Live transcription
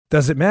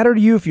Does it matter to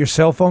you if your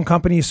cell phone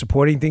company is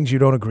supporting things you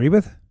don't agree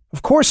with?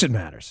 Of course it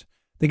matters.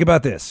 Think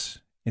about this.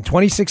 In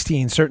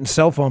 2016, certain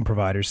cell phone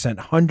providers sent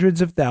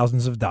hundreds of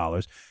thousands of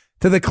dollars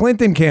to the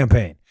Clinton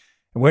campaign.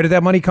 And where did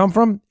that money come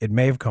from? It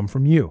may have come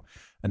from you.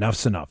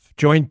 Enough's enough.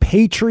 Join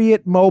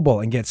Patriot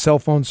Mobile and get cell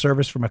phone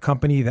service from a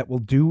company that will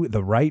do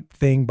the right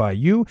thing by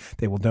you.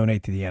 They will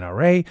donate to the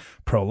NRA,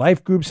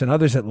 pro-life groups, and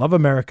others that love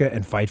America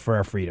and fight for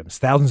our freedoms.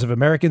 Thousands of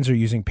Americans are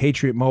using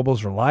Patriot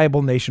Mobile's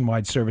reliable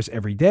nationwide service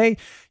every day.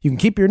 You can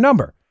keep your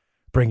number,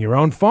 bring your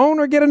own phone,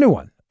 or get a new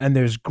one. And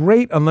there's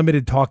great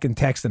unlimited talk and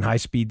text and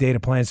high-speed data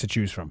plans to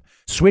choose from.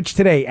 Switch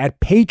today at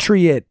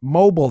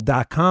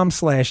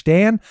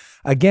patriotmobile.com/Dan.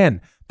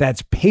 Again,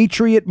 that's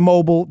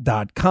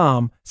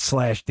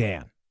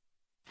patriotmobile.com/Dan.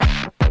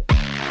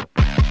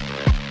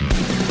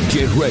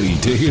 Get ready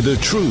to hear the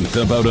truth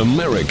about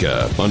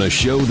America on a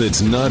show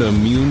that's not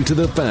immune to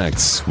the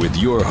facts with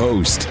your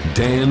host,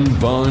 Dan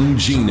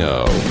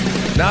Bongino.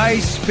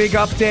 Nice, big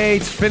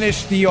updates.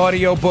 Finished the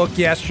audiobook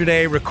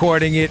yesterday,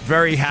 recording it.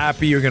 Very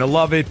happy. You're going to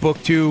love it. Book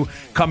 2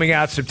 coming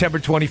out September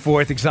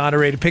 24th,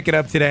 Exonerated. Pick it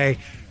up today.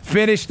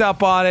 Finished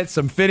up on it,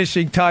 some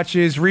finishing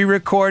touches,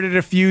 re-recorded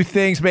a few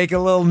things, make it a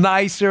little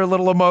nicer, a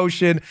little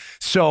emotion.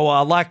 So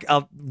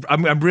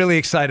I'm really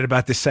excited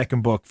about this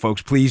second book,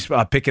 folks. Please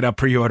pick it up,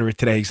 pre-order it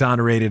today.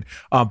 Exonerated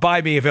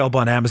by me, available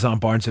on Amazon,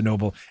 Barnes &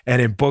 Noble,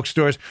 and in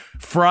bookstores.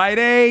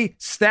 Friday,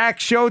 Stack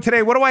Show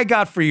today. What do I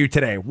got for you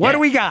today? What do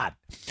we got?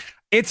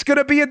 It's going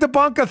to be a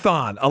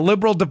debunkathon, a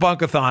liberal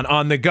debunkathon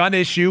on the gun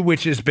issue,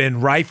 which has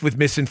been rife with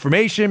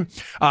misinformation.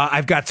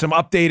 I've got some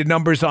updated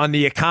numbers on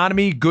the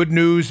economy. Good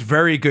news,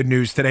 very good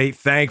news today,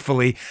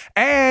 thankfully.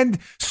 And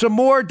some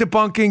more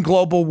debunking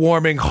global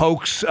warming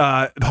hoax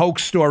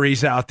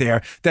stories out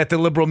there that the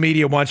liberal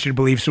media wants you to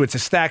believe. So it's a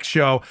stacked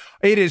show.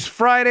 It is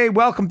Friday.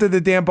 Welcome to the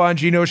Dan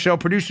Bongino Show.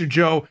 Producer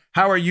Joe,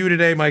 how are you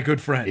today, my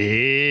good friend?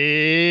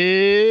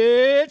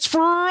 It's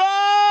Friday.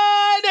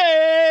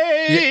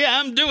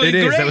 I'm doing great.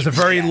 It is. That was a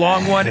very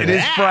long one. It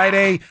is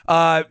Friday.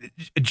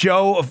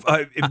 Joe,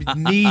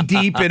 knee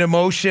deep in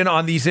emotion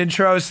on these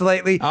intros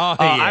lately.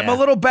 I'm a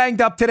little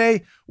banged up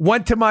today.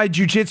 Went to my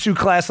jiu-jitsu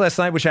class last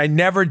night, which I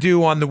never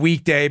do on the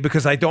weekday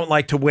because I don't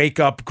like to wake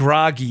up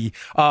groggy.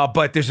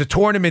 But there's a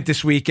tournament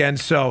this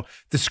weekend, so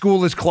the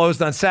school is closed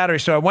on Saturday.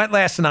 So I went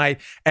last night,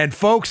 and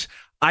folks,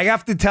 I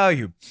have to tell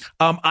you,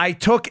 I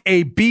took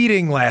a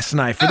beating last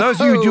night. For those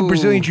of you who do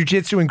Brazilian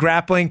Jiu-Jitsu and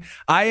grappling,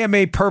 I am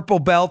a purple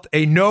belt,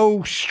 a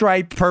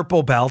no-stripe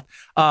purple belt.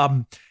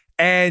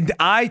 And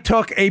I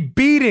took a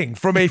beating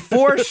from a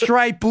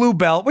 4-stripe blue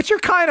belt, which are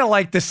kind of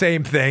like the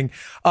same thing.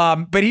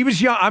 But he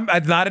was young.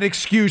 I'm not an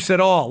excuse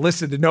at all.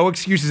 Listen, no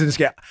excuses in this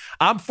game.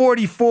 I'm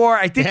 44.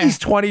 I think he's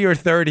 20 or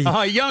 30.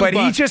 But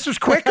he just was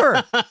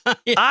quicker.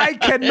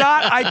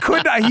 I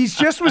couldn't. He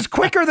just was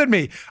quicker than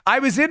me.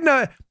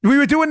 We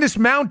were doing this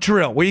mount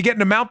drill where you get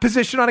in a mount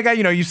position on a guy.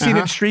 You know, you've seen it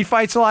in street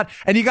fights a lot,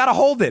 and you got to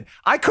hold it.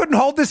 I couldn't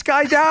hold this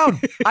guy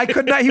down. I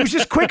could not. He was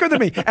just quicker than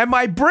me. And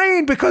my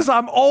brain, because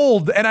I'm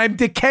old and I'm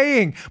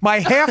decaying, my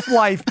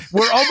half-life,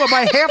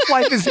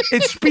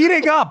 it's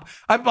speeding up.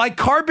 I'm like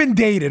carbon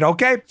dated,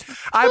 okay?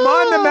 I'm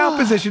on the mount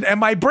position,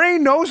 and my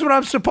brain knows what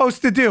I'm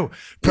supposed to do.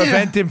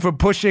 Prevent him from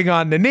pushing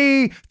on the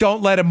knee.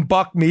 Don't let him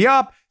buck me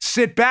up.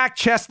 Sit back,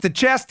 chest to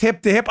chest,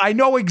 hip to hip. I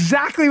know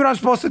exactly what I'm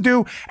supposed to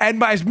do.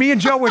 And as me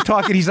and Joe were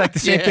talking, he's like, the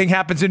same thing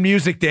happens in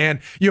music, Dan.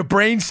 Your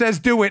brain says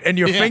do it, and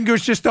your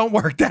fingers just don't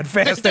work that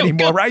fast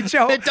anymore, right,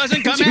 Joe? It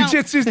doesn't come out.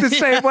 Jiu-jitsu's the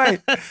same way.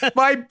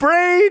 My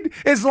brain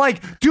is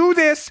like, do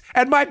this,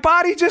 and my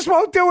body just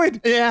won't do it.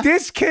 Yeah.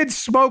 This kid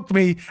smoked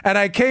me, and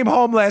I came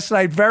home last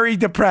night very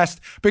depressed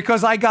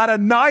because I got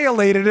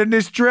annihilated in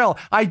this drill.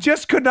 I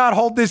just could not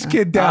hold this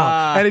kid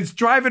down, and it's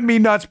driving me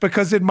nuts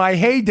because in my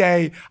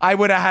heyday, I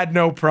would have had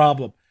no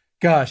problem.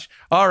 Gosh.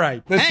 All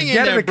right. Listen,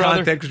 get in the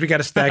content because we got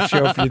a stacked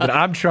show for you.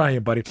 I'm trying,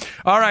 buddy.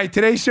 All right.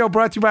 Today's show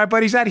brought to you by our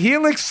buddies at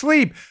Helix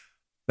Sleep.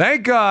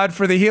 Thank God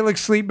for the Helix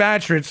Sleep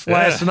mattress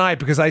last night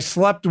because I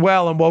slept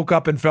well and woke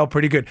up and felt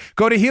pretty good.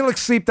 Go to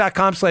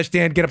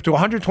helixsleep.com/Dan. Get up to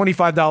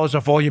 $125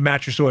 off all your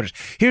mattress orders.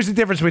 Here's the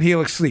difference with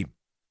Helix Sleep.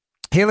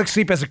 Helix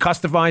Sleep has a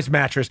customized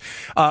mattress.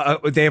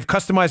 They have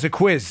customized a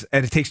quiz,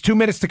 and it takes 2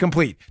 minutes to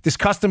complete this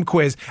custom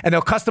quiz, and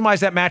they'll customize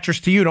that mattress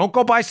to you. Don't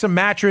go buy some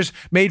mattress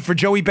made for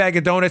Joey Bag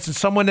of Donuts and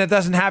someone that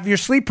doesn't have your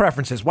sleep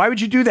preferences. Why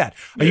would you do that?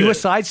 Are you a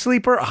side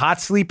sleeper, a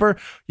hot sleeper?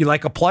 You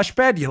like a plush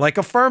bed? You like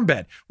a firm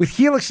bed? With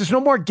Helix, there's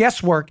no more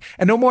guesswork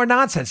and no more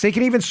nonsense. They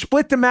can even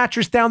split the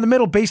mattress down the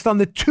middle based on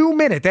the 2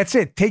 minute. That's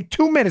it. Take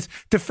 2 minutes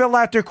to fill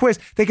out their quiz.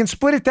 They can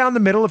split it down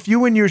the middle if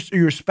you and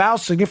your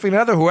spouse, significant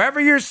other,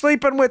 whoever you're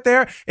sleeping with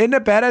there in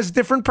the bed has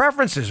different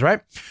preferences,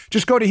 right?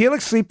 Just go to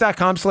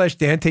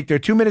helixsleep.com/Dan, take their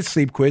 2-minute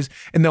sleep quiz,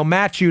 and they'll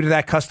match you to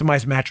that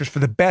customized mattress for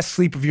the best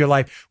sleep of your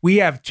life. We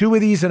have 2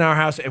 of these in our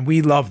house, and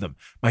we love them.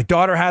 My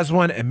daughter has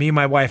one, and me and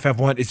my wife have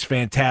one. It's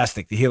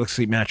fantastic, the Helix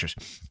Sleep mattress.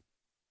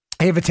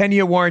 They have a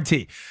 10-year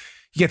warranty.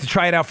 You get to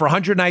try it out for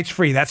 100 nights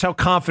free. That's how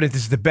confident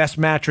this is the best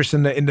mattress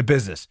in the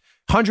business.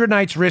 100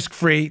 nights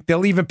risk-free.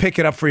 They'll even pick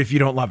it up for you if you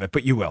don't love it,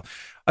 but you will.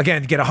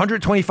 Again, get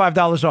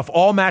 $125 off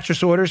all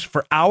mattress orders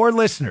for our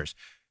listeners.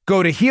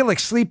 Go to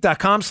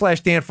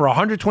helixsleep.com/Dan for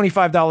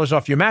 $125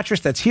 off your mattress.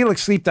 That's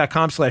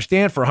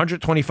helixsleep.com/Dan for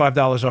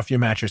 $125 off your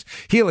mattress.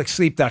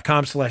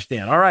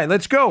 helixsleep.com/Dan. All right,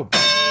 let's go.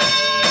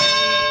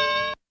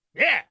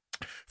 Yeah.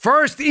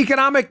 First,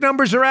 economic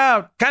numbers are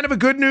out. Kind of a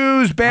good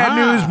news, bad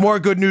news, more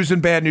good news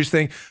than bad news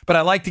thing. But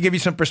I like to give you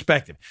some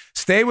perspective.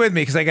 Stay with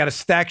me because I got a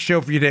stacked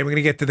show for you today. We're going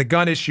to get to the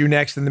gun issue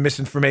next and the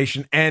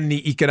misinformation and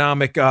the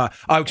economic,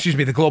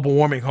 the global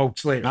warming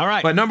hoax later. All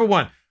right. But number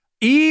one,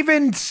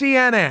 even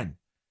CNN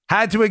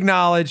had to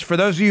acknowledge, for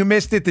those of you who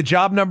missed it, the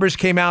job numbers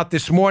came out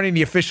this morning,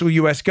 the official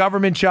U.S.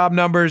 government job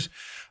numbers,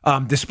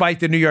 despite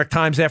the New York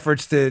Times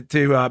efforts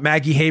to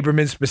Maggie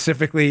Haberman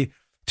specifically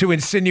to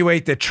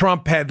insinuate that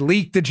Trump had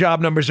leaked the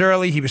job numbers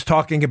early. He was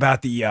talking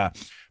about the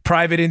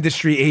private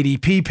industry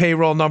ADP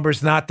payroll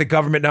numbers, not the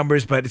government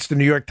numbers, but it's the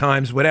New York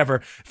Times,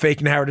 whatever. Fake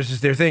narratives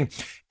is their thing.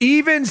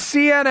 Even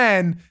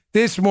CNN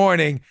this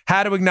morning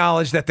had to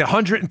acknowledge that the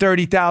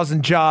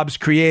 130,000 jobs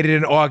created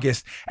in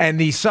August and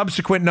the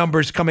subsequent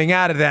numbers coming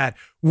out of that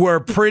were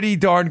pretty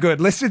darn good.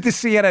 Listen to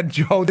CNN,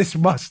 Joe. This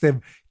must have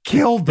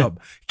killed them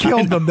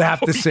to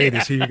have to say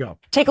this. Here you go.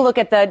 Take a look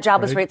at the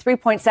jobless rate,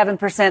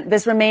 3.7%.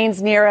 This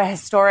remains near a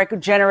historic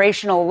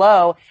generational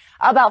low.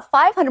 About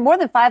more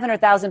than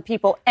 500,000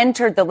 people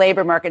entered the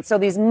labor market. So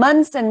these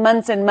months and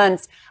months and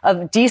months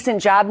of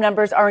decent job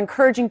numbers are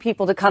encouraging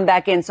people to come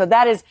back in. So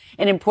that is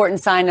an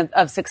important sign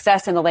of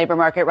success in the labor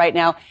market right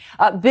now.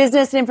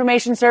 Business and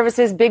information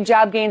services, big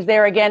job gains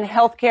there again.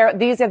 Healthcare,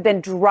 these have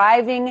been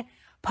driving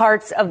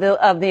parts of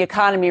the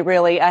economy,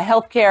 really.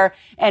 Healthcare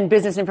and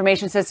business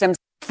information systems.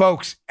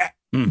 Folks,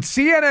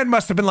 CNN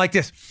must have been like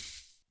this.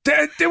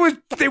 They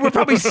were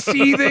probably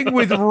seething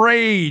with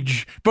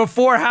rage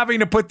before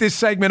having to put this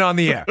segment on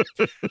the air.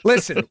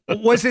 Listen,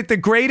 was it the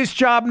greatest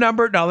job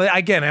number? No,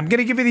 again, I'm going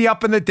to give you the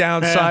up and the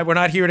downside. Yeah. We're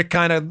not here to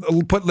kind of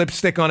put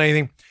lipstick on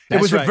anything.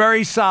 It was a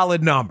very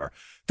solid number.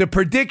 The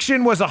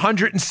prediction was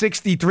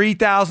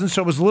 163,000,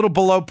 so it was a little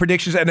below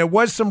predictions, and there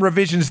was some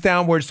revisions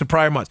downwards to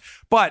prior months.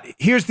 But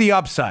here's the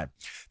upside.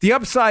 The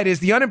upside is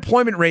the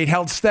unemployment rate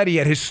held steady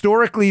at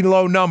historically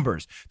low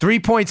numbers,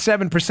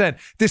 3.7%,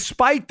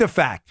 despite the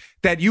fact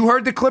that you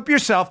heard the clip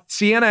yourself,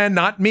 CNN,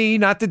 not me,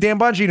 not the Dan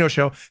Bongino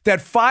show,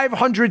 that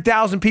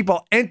 500,000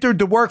 people entered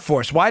the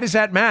workforce. Why does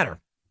that matter?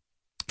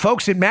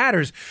 Folks, it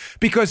matters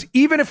because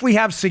even if we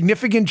have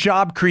significant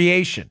job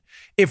creation,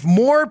 if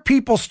more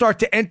people start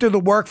to enter the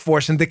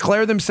workforce and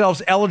declare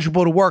themselves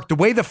eligible to work, the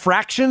way the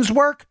fractions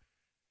work,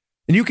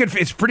 and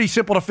it's pretty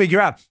simple to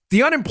figure out,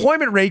 the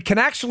unemployment rate can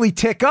actually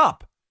tick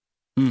up.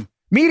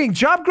 Meaning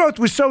job growth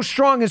was so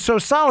strong and so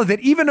solid that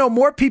even though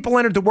more people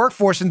entered the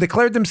workforce and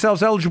declared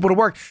themselves eligible to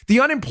work,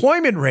 the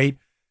unemployment rate,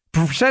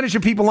 percentage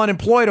of people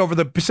unemployed over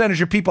the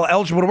percentage of people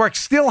eligible to work,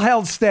 still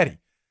held steady.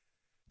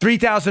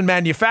 3,000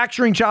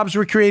 manufacturing jobs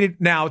were created.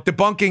 Now,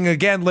 debunking,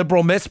 again,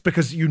 liberal myths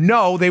because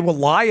they will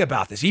lie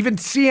about this. Even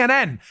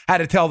CNN had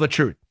to tell the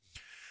truth.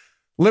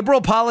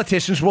 Liberal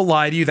politicians will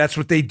lie to you. That's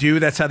what they do.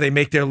 That's how they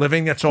make their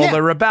living. That's all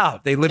they're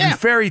about. They live in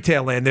fairy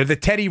tale land. They're the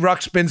Teddy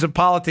Ruxpins of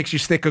politics. You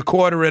stick a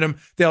quarter in them,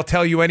 they'll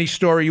tell you any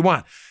story you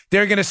want.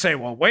 They're going to say,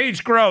 well,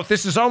 wage growth,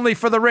 this is only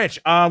for the rich.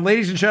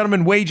 Ladies and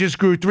gentlemen, wages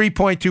grew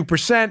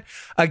 3.2%.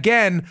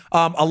 Again,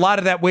 a lot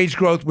of that wage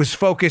growth was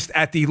focused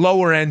at the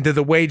lower end of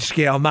the wage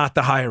scale, not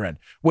the higher end.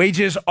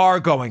 Wages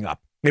are going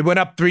up. They went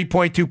up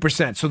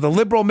 3.2%. So the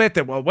liberal myth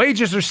that,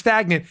 wages are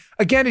stagnant,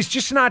 again, is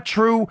just not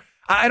true.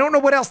 I don't know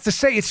what else to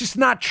say. It's just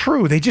not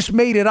true. They just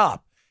made it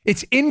up.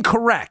 It's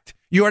incorrect.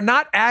 You are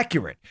not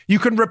accurate. You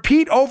can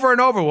repeat over and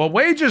over,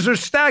 wages are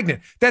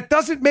stagnant. That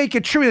doesn't make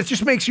it true. That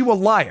just makes you a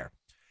liar.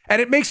 And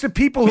it makes the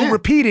people who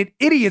repeat it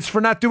idiots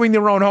for not doing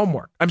their own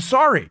homework. I'm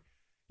sorry.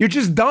 You're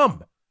just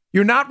dumb.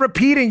 You're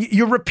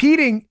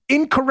repeating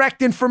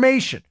incorrect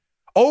information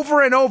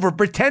over and over,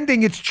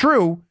 pretending it's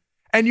true,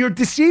 and you're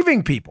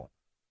deceiving people.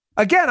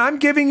 Again, I'm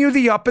giving you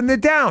the up and the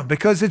down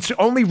because it's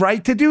only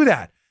right to do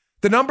that.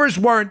 The numbers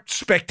weren't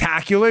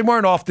spectacular. They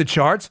weren't off the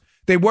charts.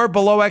 They were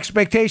below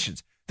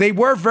expectations. They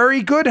were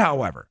very good,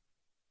 however.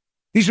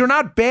 These are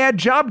not bad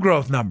job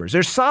growth numbers.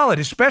 They're solid,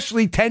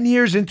 especially 10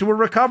 years into a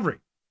recovery.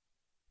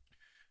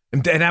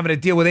 And having to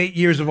deal with 8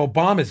 years of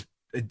Obama's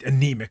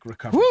anemic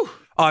recovery.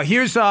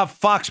 Here's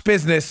Fox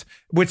Business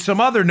with some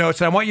other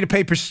notes. I want you to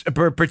pay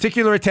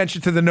particular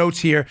attention to the notes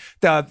here,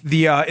 in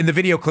the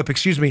video clip,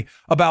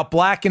 about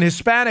Black and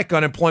Hispanic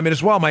unemployment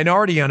as well,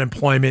 minority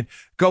unemployment.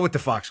 Go with the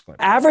Fox clip.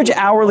 Average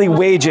hourly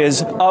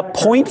wages up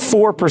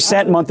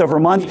 0.4% month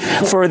over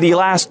month. For the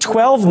last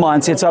 12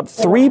 months, it's up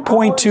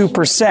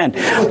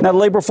 3.2%. Now, the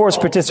labor force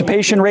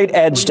participation rate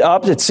edged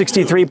up at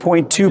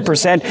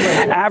 63.2%.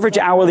 Average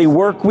hourly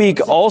work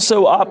week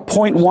also up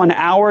 0.1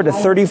 hour to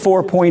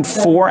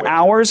 34.4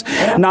 hours.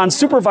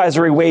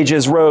 Non-supervisory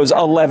wages rose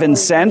 11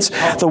 cents.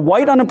 The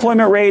white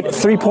unemployment rate,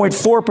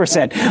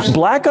 3.4%.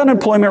 Black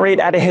unemployment rate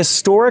at a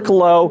historic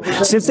low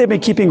since they've been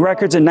keeping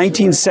records in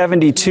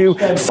 1972,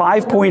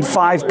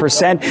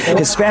 5.5%.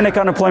 Hispanic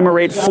unemployment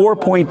rate,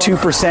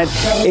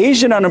 4.2%.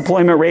 Asian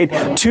unemployment rate,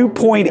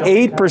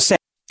 2.8%.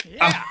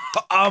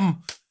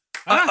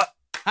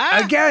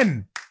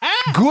 Again,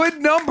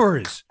 good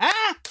numbers.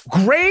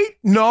 Great?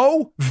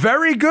 No.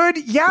 Very good?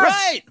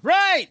 Yes.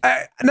 Right.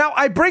 Now,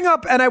 I bring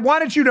up, and I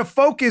wanted you to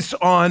focus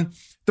on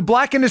the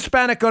Black and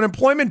Hispanic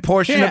unemployment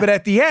portion of it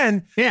at the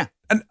end. Yeah.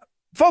 And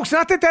folks,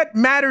 not that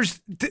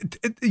matters.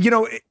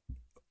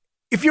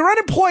 If you're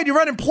unemployed,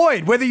 you're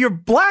unemployed. Whether you're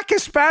Black,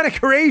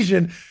 Hispanic, or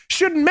Asian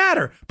shouldn't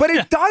matter. But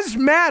it does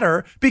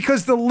matter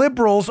because the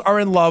liberals are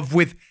in love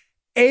with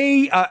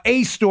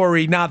a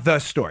story, not the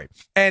story.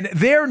 And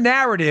their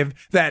narrative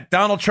that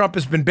Donald Trump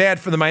has been bad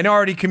for the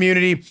minority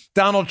community,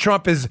 Donald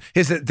Trump is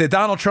the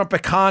Donald Trump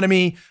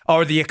economy,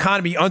 or the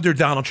economy under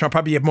Donald Trump,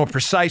 probably a more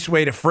precise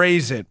way to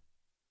phrase it,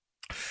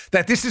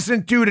 that this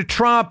isn't due to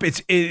Trump,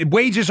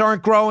 wages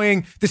aren't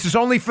growing, this is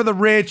only for the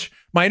rich,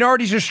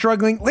 minorities are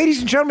struggling. Ladies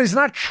and gentlemen, it's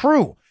not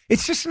true.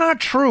 It's just not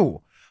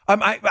true.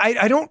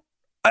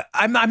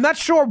 I'm not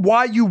sure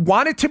why you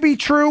want it to be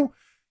true.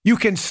 You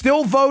can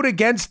still vote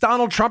against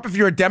Donald Trump if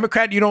you're a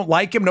Democrat and you don't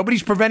like him.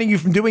 Nobody's preventing you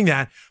from doing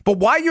that. But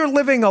why you're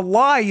living a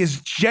lie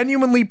is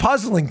genuinely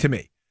puzzling to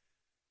me.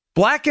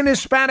 Black and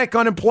Hispanic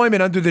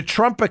unemployment under the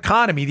Trump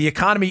economy, the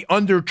economy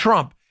under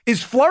Trump,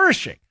 is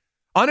flourishing.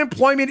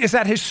 Unemployment is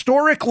at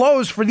historic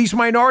lows for these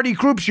minority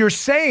groups you're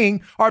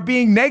saying are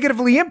being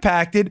negatively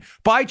impacted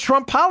by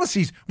Trump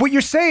policies. What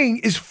you're saying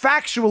is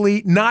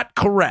factually not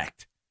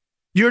correct.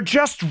 You're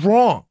just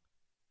wrong.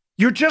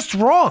 You're just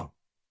wrong.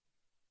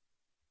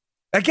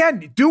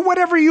 Again, do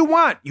whatever you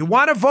want. You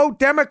want to vote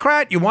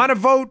Democrat, you want to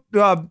vote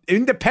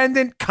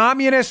independent,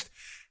 communist,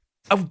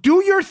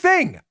 do your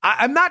thing.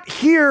 I'm not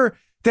here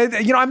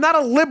I'm not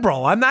a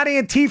liberal. I'm not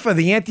Antifa,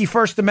 the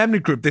anti-First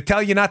Amendment group that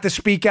tell you not to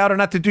speak out or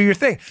not to do your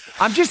thing.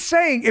 I'm just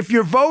saying, if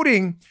you're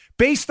voting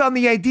based on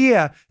the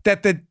idea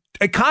that the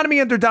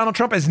economy under Donald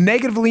Trump has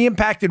negatively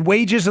impacted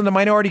wages in the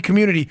minority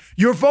community,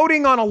 you're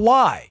voting on a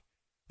lie.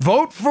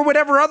 Vote for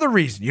whatever other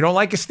reason. You don't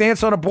like a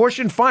stance on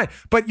abortion? Fine.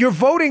 But you're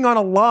voting on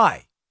a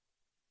lie.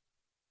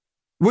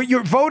 What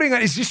you're voting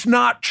on is just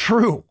not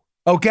true.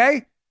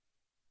 Okay?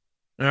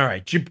 All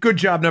right. Good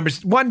job,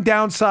 numbers. One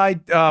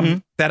downside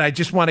that I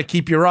just want to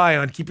keep your eye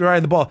on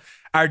the ball.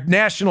 Our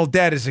national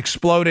debt is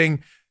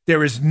exploding.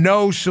 There is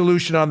no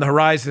solution on the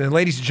horizon. And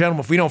ladies and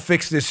gentlemen, if we don't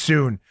fix this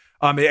soon,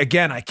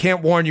 again, I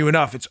can't warn you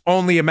enough. It's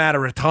only a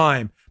matter of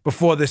time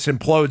before this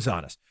implodes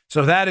on us.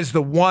 So that is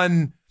the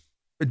one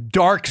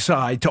dark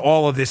side to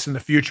all of this in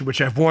the future,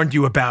 which I've warned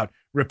you about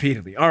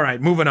repeatedly. All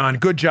right, moving on.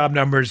 Good job,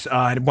 numbers.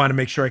 I want to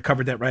make sure I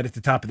covered that right at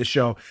the top of the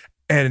show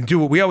and do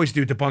what we always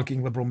do,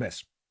 debunking liberal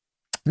myths.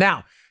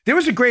 Now, there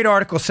was a great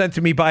article sent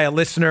to me by a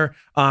listener.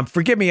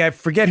 Forgive me, I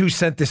forget who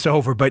sent this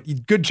over,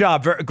 but good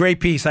job.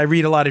 Great piece. I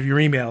read a lot of your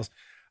emails.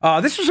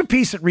 This was a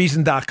piece at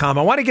Reason.com.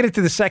 I want to get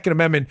into the Second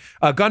Amendment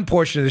gun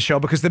portion of the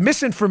show because the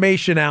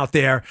misinformation out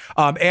there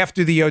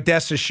after the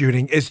Odessa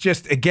shooting is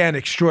just, again,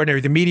 extraordinary.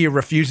 The media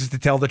refuses to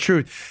tell the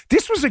truth.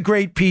 This was a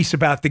great piece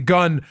about the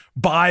gun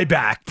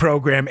buyback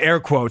program, air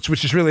quotes,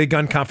 which is really a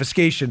gun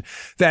confiscation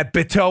that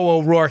Beto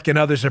O'Rourke and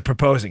others are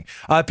proposing.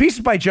 The piece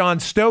is by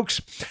John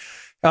Stokes.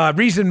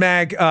 Reason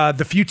Mag,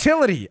 the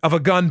futility of a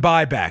gun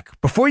buyback.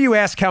 Before you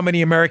ask how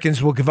many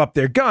Americans will give up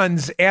their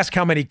guns, ask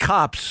how many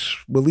cops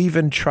will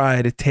even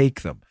try to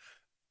take them.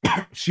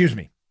 Excuse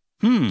me.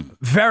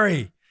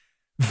 Very,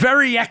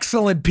 very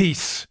excellent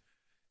piece.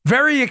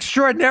 Very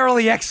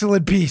extraordinarily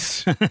excellent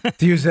piece,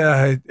 to use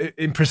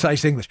in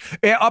precise English.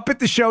 Up at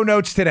the show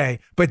notes today,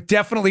 but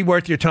definitely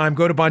worth your time.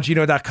 Go to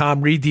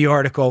Bongino.com, read the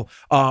article,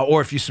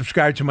 or if you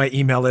subscribe to my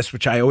email list,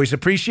 which I always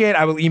appreciate,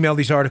 I will email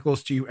these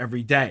articles to you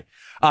every day.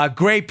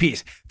 Great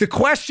piece. The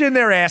question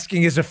they're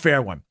asking is a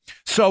fair one.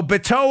 So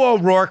Beto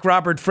O'Rourke,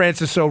 Robert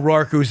Francis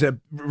O'Rourke, who's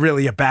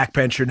really a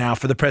backbencher now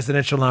for the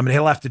presidential nominee,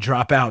 he'll have to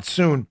drop out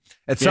soon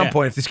at some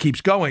point if this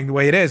keeps going the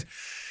way it is,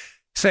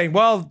 saying,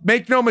 well,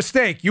 make no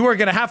mistake, you are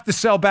going to have to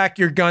sell back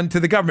your gun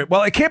to the government.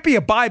 Well, it can't be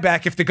a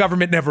buyback if the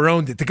government never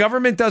owned it. The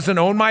government doesn't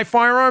own my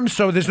firearms,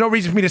 so there's no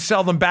reason for me to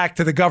sell them back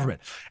to the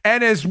government.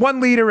 And as one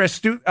reader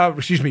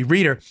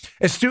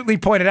astutely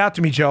pointed out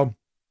to me, Joe,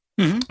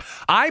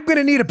 I'm going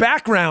to need a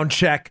background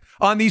check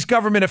on these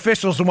government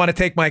officials who want to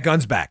take my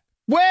guns back.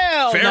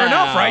 Well, fair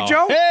enough, right,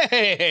 Joe?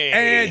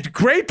 Hey. And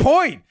great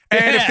point.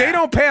 And if they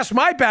don't pass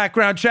my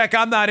background check,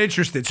 I'm not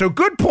interested. So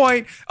good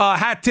point.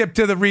 Hat tip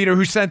to the reader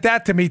who sent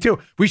that to me, too.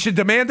 We should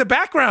demand a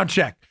background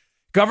check.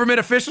 Government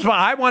officials, well,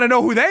 I want to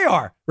know who they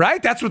are,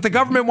 right? That's what the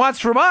government wants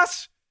from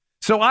us.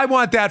 So I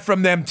want that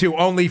from them, too.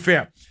 Only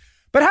fair.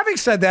 But having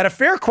said that, a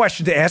fair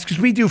question to ask,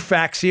 because we do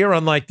facts here,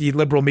 unlike the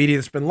liberal media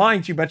that's been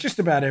lying to you about just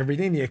about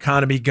everything, the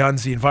economy,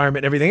 guns, the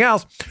environment, and everything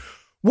else.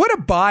 Would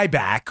a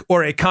buyback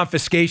or a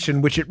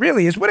confiscation, which it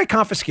really is, would a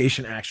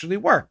confiscation actually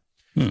work?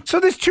 So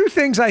there's two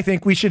things I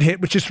think we should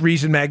hit, which is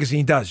Reason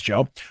Magazine does,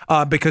 Joe,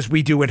 because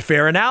we do a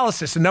fair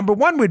analysis. And number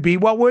one would be,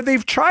 well, where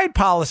they've tried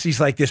policies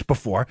like this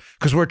before,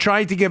 because we're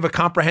trying to give a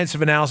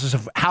comprehensive analysis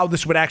of how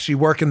this would actually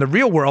work in the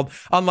real world,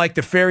 unlike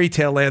the fairy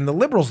tale land the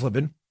liberals live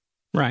in.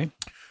 Right.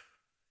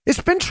 It's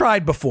been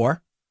tried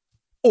before,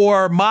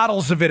 or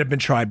models of it have been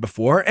tried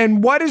before.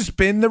 And what has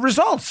been the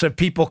results? Have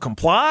people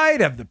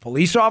complied? Have the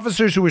police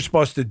officers who were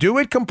supposed to do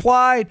it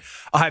complied?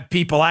 Have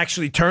people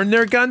actually turned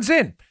their guns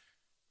in?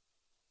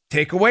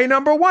 takeaway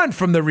number one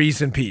from the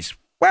Reason piece.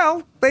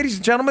 Well, ladies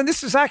and gentlemen,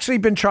 this has actually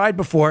been tried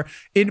before.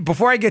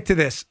 Before I get to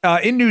this,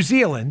 in New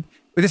Zealand,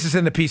 this is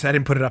in the piece. I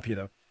didn't put it up here,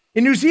 though.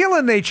 In New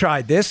Zealand, they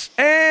tried this,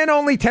 and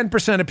only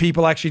 10% of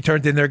people actually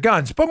turned in their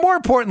guns. But more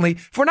importantly,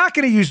 if we're not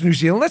going to use New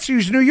Zealand, let's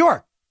use New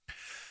York.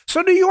 So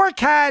New York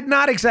had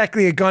not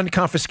exactly a gun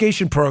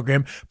confiscation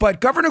program,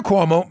 but Governor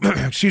Cuomo,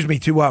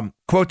 to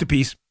quote the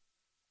piece,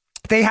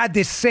 they had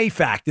this SAFE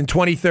Act in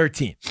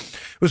 2013.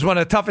 It was one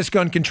of the toughest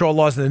gun control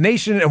laws in the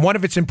nation, and one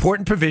of its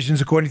important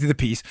provisions, according to the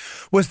piece,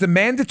 was the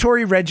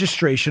mandatory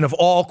registration of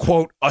all,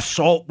 quote,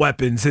 assault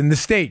weapons in the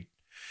state.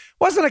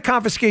 Wasn't a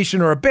confiscation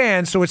or a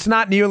ban, so it's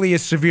not nearly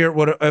as severe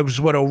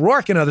as what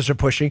O'Rourke and others are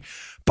pushing,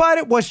 but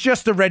it was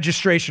just a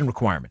registration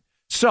requirement.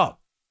 So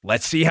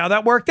let's see how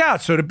that worked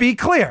out. So to be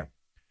clear,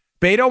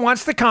 Beto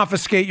wants to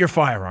confiscate your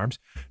firearms.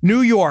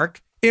 New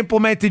York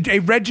implemented a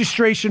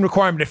registration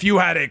requirement if you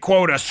had a,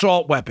 quote,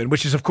 assault weapon,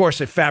 which is, of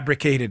course, a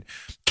fabricated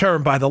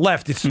term by the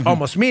left. It's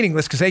almost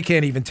meaningless because they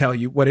can't even tell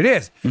you what it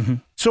is.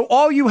 So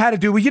all you had to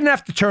do, well, you didn't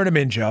have to turn them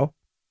in, Joe.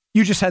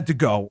 You just had to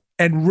go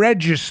and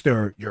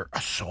register your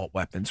assault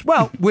weapons.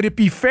 Well, would it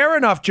be fair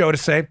enough, Joe, to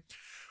say,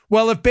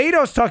 well, if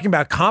Beto's talking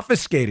about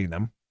confiscating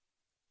them,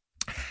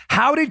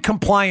 how did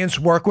compliance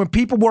work when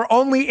people were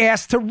only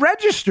asked to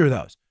register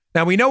those?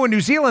 Now, we know in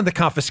New Zealand, the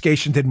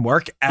confiscation didn't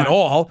work at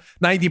all.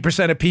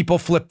 90% of people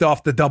flipped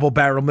off the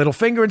double-barrel middle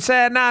finger and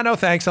said, nah, no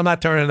thanks, I'm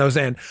not turning those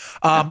in.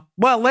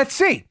 Well, let's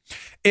see.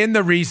 In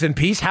the Reason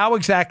piece, how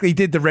exactly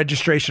did the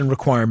registration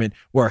requirement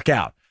work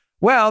out?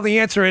 Well, the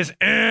answer is,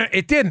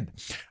 it didn't.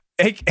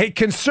 A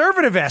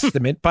conservative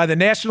estimate by the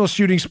National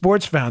Shooting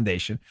Sports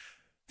Foundation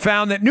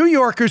found that New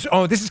Yorkers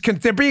owned,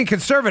 they're being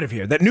conservative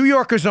here, that New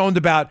Yorkers owned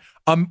about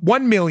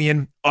 1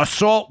 million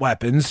assault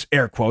weapons,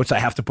 air quotes, I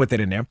have to put that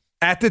in there,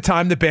 at the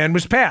time the ban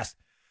was passed.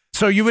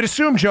 So you would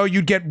assume, Joe,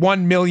 you'd get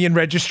 1 million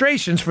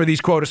registrations for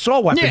these, quote,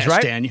 assault weapons,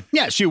 right? Daniel.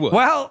 Yes, you would.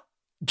 Well,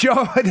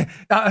 Joe,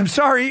 I'm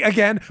sorry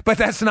again, but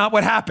that's not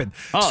what happened.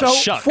 So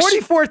shucks.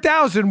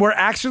 44,000 were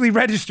actually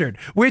registered,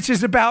 which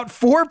is about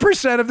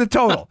 4% of the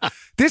total.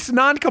 This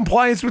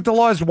non-compliance with the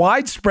law is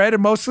widespread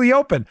and mostly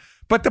open,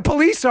 but the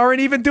police aren't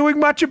even doing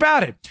much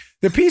about it.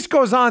 The piece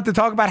goes on to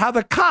talk about how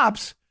the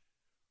cops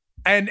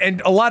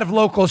and a lot of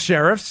local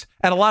sheriffs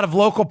and a lot of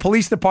local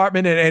police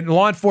department and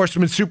law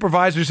enforcement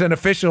supervisors and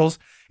officials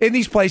in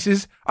these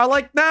places are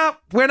like, nah,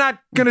 we're not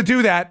going to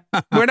do that.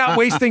 We're not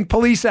wasting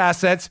police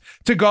assets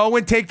to go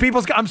and take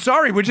people's... I'm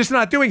sorry, we're just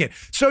not doing it.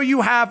 So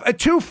you have a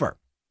twofer.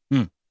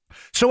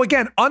 So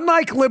again,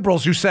 unlike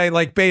liberals who say,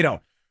 like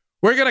Beto,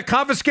 we're going to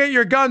confiscate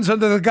your guns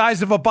under the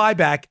guise of a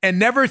buyback and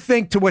never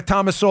think to what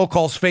Thomas Sowell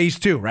calls phase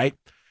two, right?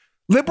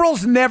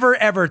 Liberals never,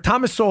 ever...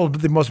 Thomas Sowell,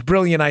 the most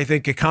brilliant, I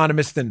think,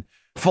 economist and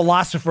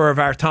philosopher of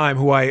our time,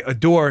 who I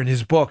adore in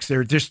his books.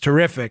 They're just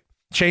terrific.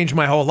 Changed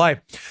my whole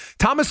life.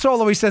 Thomas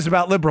Sowell always says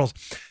about liberals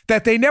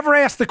that they never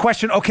ask the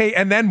question, okay,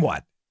 and then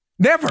what?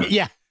 Never.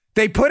 Yeah.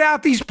 They put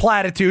out these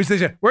platitudes. They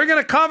say, we're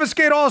going to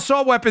confiscate all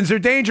assault weapons. They're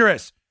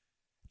dangerous.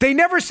 They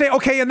never say,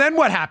 okay, and then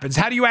what happens?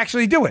 How do you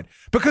actually do it?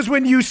 Because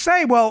when you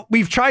say, well,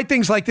 we've tried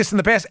things like this in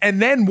the past, and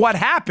then what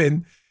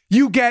happened?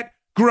 You get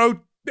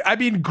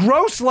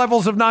gross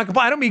levels of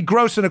non-compliance. I don't mean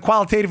gross in a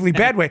qualitatively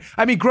bad way.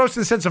 I mean gross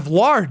in the sense of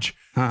large.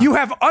 You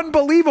have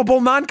unbelievable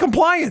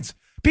non-compliance.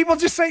 People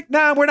just say,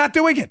 nah, we're not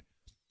doing it.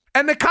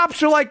 And the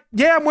cops are like,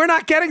 yeah, we're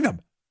not getting them.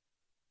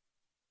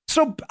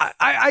 So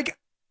I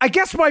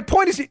guess my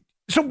point is,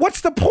 so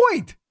what's the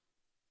point?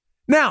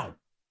 Now,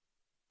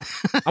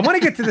 I want to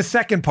get to the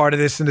second part of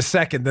this in a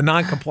second, the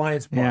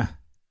non-compliance part. Yeah.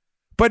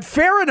 But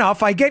fair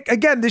enough. I get,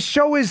 again, this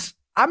show is,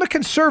 I'm a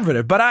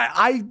conservative, but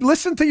I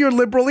listen to your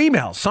liberal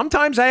emails.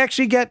 Sometimes I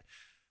actually get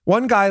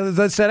one guy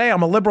that said, hey,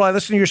 I'm a liberal. I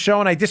listen to your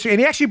show and I disagree.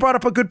 And he actually brought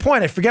up a good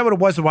point. I forget what it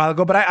was a while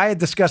ago, but I had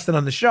discussed it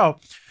on the show.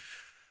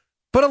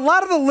 But a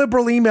lot of the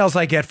liberal emails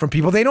I get from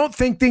people, they don't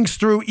think things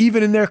through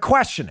even in their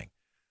questioning.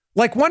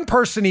 Like one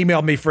person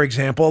emailed me, for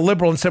example, a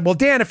liberal, and said, well,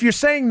 Dan, if you're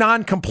saying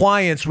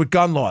non-compliance with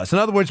gun laws, in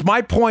other words,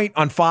 my point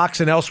on Fox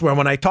and elsewhere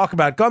when I talk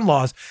about gun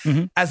laws,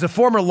 as a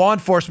former law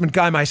enforcement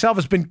guy myself,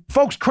 has been,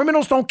 folks,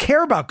 criminals don't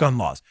care about gun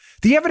laws.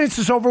 The evidence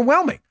is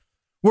overwhelming.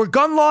 Where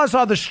gun laws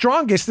are the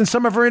strongest in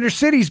some of our inner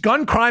cities,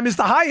 gun crime is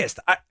the highest.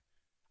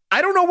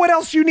 I don't know what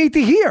else you need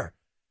to hear.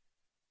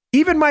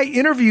 Even my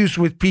interviews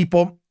with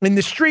people in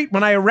the street,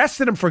 when I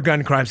arrested them for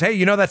gun crimes, hey,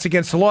 you know that's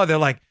against the law. They're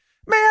like,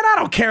 man, I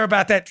don't care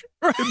about that.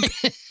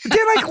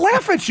 They like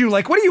laugh at you.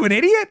 Like, what are you, an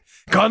idiot?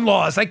 Gun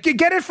laws. Like, you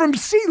get it from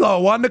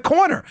CeeLo on the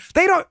corner.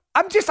 They don't,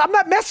 I'm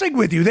not messing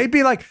with you. They'd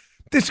be like,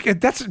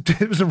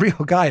 it was a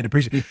real guy. I'd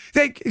appreciate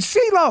it.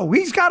 CeeLo,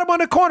 he's got him on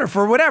the corner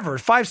for whatever,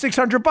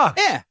 $500-600.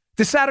 Yeah.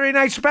 The Saturday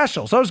night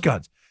specials, those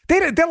guns.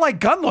 They're like,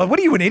 gun law. What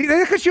are you, an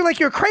idiot? Because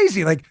you're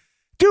crazy. Like,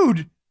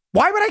 dude,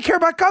 why would I care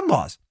about gun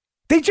laws?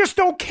 They just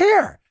don't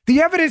care.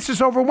 The evidence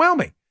is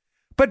overwhelming.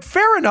 But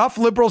fair enough,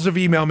 liberals have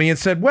emailed me and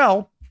said,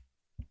 well,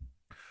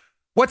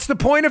 what's the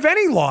point of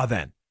any law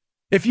then?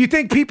 If you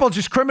think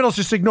criminals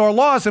just ignore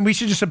laws and we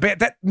should just abandon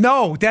that.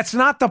 No, that's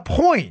not the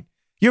point.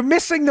 You're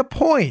missing the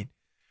point.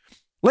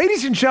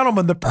 Ladies and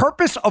gentlemen, the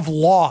purpose of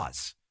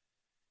laws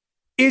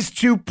is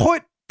to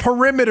put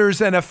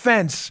perimeters and a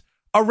fence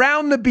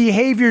around the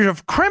behavior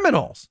of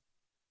criminals,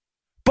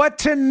 but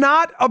to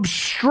not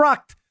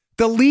obstruct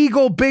the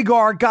legal big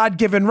R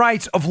God-given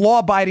rights of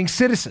law-abiding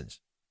citizens.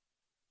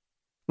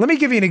 Let me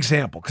give you an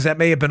example, because that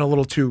may have been a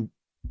little too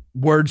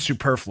word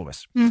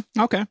superfluous.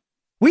 Okay.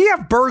 We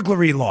have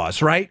burglary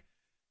laws, right?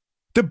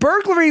 The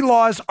burglary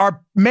laws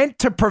are meant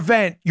to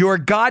prevent your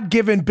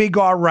God-given big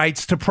R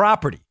rights to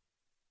property.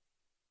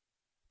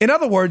 In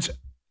other words,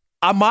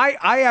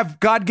 I have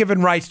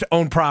God-given rights to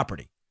own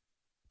property,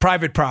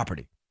 private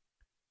property.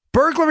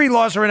 Burglary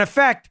laws are in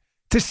effect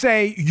to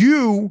say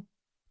you,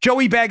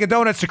 Joey Bag of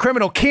Donuts, the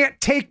criminal, can't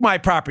take my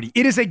property.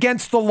 It is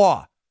against the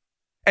law,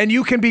 and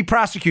you can be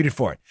prosecuted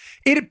for it.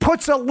 It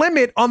puts a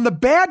limit on the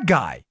bad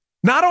guy,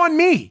 not on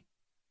me.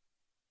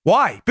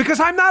 Why?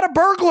 Because I'm not a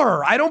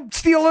burglar. I don't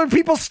steal other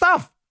people's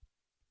stuff.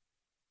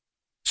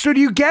 So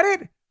do you get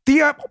it?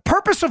 The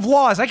purpose of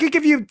laws, I could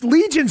give you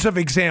legions of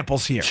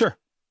examples here. Sure.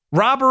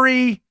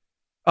 Robbery,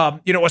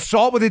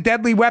 assault with a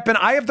deadly weapon.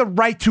 I have the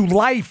right to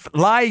life,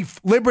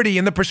 liberty,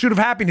 and the pursuit of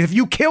happiness. If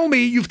you kill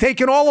me, you've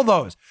taken all of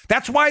those.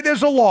 That's why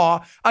there's a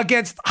law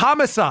against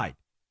homicide.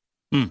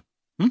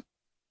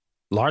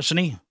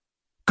 Larceny.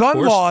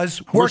 Gun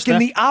laws work in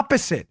the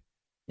opposite.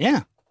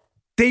 Yeah.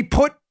 They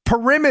put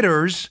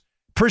perimeters,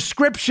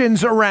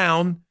 prescriptions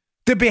around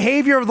the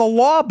behavior of the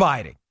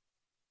law-abiding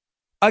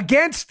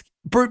against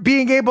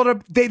being able to,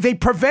 they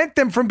prevent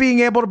them from being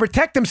able to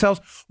protect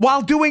themselves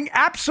while doing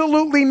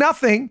absolutely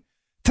nothing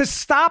to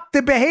stop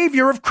the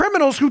behavior of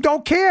criminals who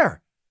don't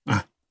care.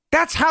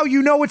 That's how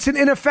you know it's an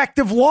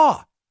ineffective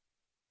law.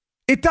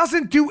 It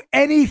doesn't do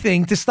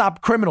anything to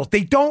stop criminals.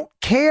 They don't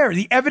care.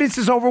 The evidence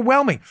is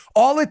overwhelming.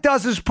 All it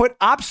does is put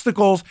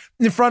obstacles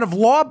in front of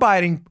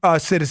law-abiding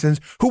citizens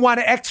who want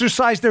to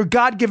exercise their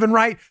God-given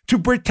right to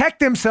protect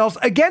themselves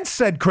against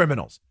said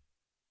criminals.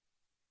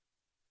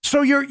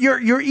 So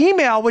your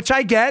email, which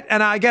I get,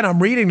 and again,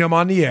 I'm reading them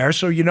on the air,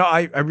 so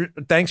I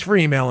thanks for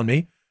emailing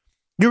me.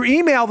 Your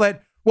email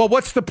that, well,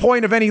 what's the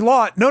point of any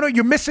law? No,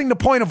 you're missing the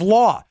point of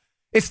law.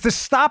 It's to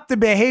stop the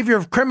behavior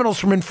of criminals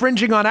from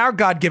infringing on our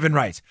God-given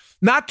rights,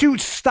 not to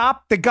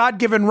stop the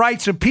God-given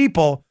rights of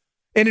people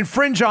and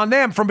infringe on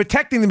them from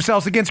protecting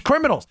themselves against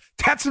criminals.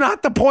 That's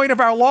not the point of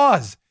our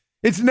laws.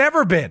 It's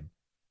never been.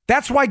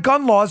 That's why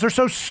gun laws are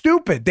so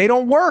stupid. They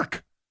don't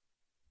work.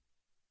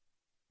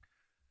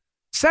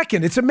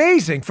 Second, it's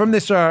amazing from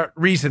this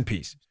Reason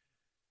piece.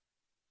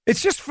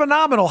 It's just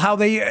phenomenal how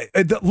the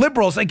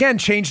liberals, again,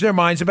 change their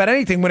minds about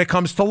anything when it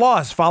comes to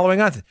laws.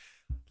 Following on,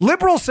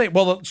 liberals say,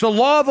 well, it's the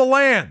law of the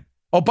land.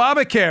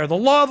 Obamacare, the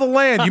law of the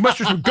land. You must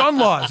restrict gun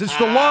laws. It's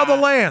the law of the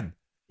land.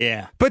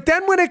 Yeah. But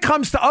then when it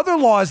comes to other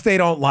laws they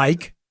don't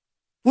like,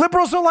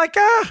 liberals are like,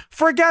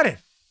 forget it.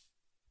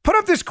 Put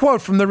up this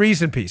quote from the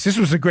Reason piece. This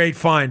was a great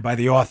find by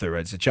the author.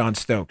 It's John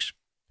Stokes.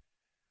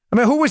 I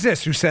mean, who was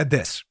this who said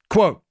this?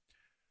 Quote,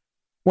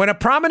 when a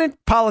prominent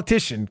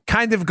politician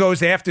kind of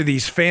goes after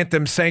these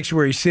phantom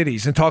sanctuary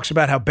cities and talks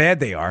about how bad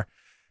they are,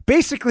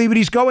 basically what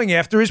he's going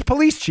after is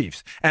police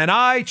chiefs. And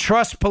I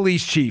trust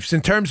police chiefs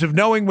in terms of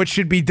knowing what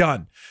should be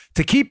done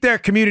to keep their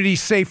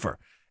communities safer.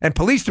 And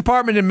police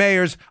department and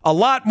mayors a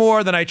lot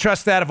more than I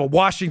trust that of a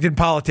Washington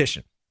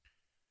politician.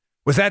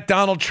 Was that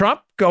Donald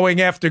Trump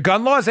going after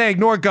gun laws? Hey,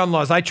 ignore gun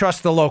laws. I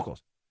trust the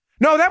locals.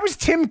 No, that was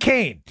Tim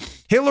Kaine,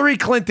 Hillary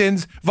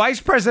Clinton's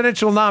vice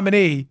presidential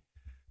nominee,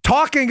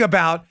 talking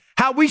about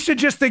how we should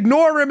just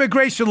ignore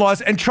immigration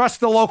laws and trust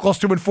the locals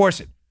to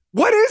enforce it.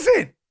 What is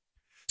it?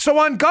 So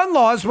on gun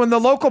laws, when the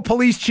local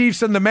police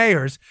chiefs and the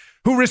mayors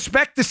who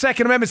respect the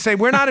Second Amendment say,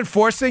 we're not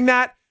enforcing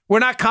that, we're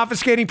not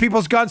confiscating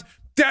people's guns,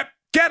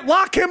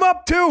 lock him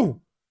up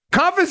too.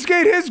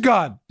 Confiscate his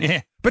gun.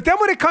 Yeah. But then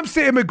when it comes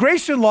to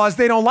immigration laws,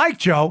 they don't like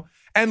Joe,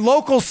 and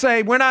locals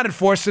say, we're not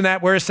enforcing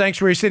that, we're a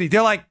sanctuary city.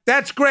 They're like,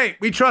 that's great,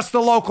 we trust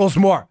the locals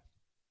more.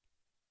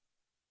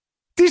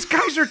 These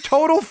guys are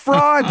total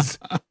frauds.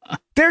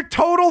 They're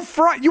total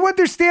fraud. You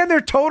understand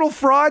they're total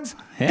frauds?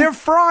 Yeah. They're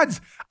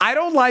frauds. I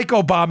don't like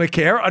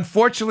Obamacare.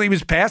 Unfortunately, it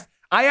was passed.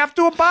 I have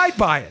to abide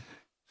by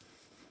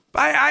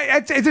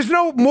it. There's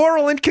no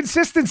moral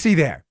inconsistency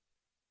there.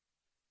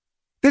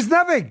 There's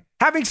nothing.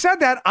 Having said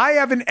that, I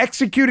have an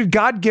executed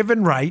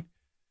God-given right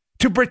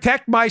to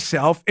protect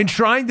myself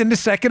enshrined in the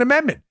Second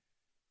Amendment.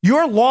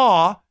 Your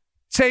law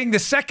saying the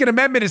Second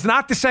Amendment is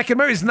not the Second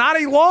Amendment is not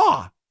a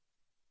law.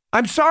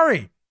 I'm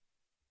sorry.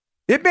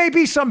 It may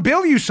be some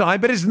bill you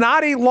sign, but it's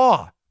not a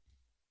law.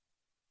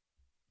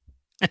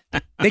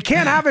 They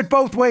can't have it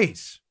both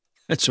ways.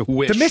 That's a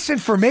wish. The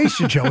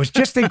misinformation, Joe, is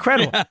just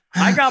incredible. Yeah.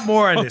 I got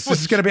more on this. This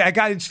is going to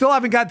be, still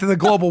haven't got to the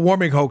global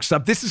warming hoax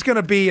stuff. This is going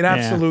to be an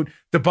absolute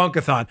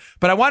debunkathon.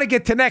 But I want to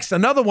get to next,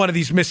 another one of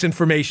these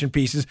misinformation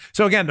pieces.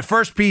 So again, the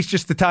first piece,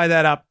 just to tie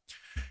that up,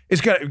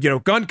 is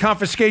gun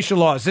confiscation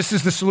laws. This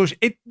is the solution.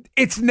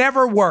 It's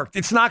never worked.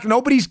 It's not,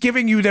 nobody's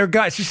giving you their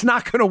gun. It's just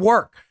not going to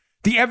work.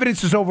 The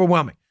evidence is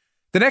overwhelming.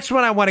 The next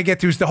one I want to get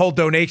to is the whole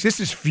donation.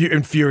 This is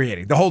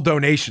infuriating, the whole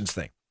donations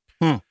thing.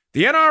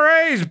 The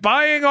NRA is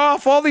buying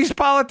off all these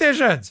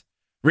politicians.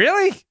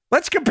 Really?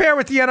 Let's compare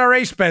what the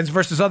NRA spends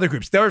versus other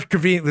groups. They're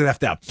conveniently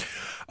left out.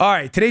 All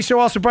right. Today's show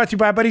also brought to you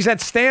by our buddies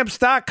at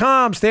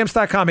Stamps.com.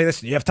 Stamps.com. Hey,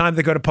 listen, you have time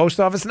to go to post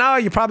office? No,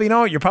 you probably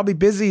don't. You're probably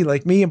busy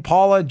like me and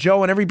Paula,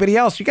 Joe, and everybody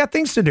else. You got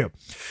things to do.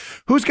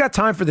 Who's got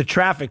time for the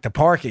traffic, the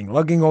parking,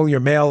 lugging all your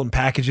mail and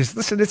packages?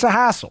 Listen, it's a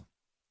hassle.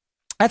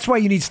 That's why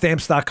you need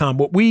Stamps.com.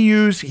 What we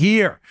use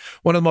here,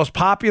 one of the most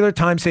popular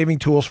time-saving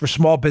tools for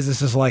small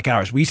businesses like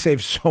ours. We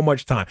save so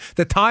much time.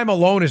 The time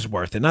alone is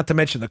worth it, not to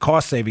mention the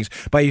cost savings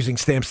by using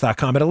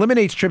Stamps.com. It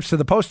eliminates trips to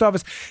the post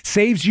office,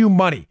 saves you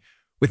money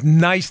with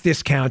nice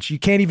discounts you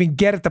can't even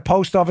get at the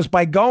post office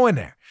by going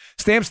there.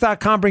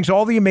 Stamps.com brings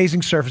all the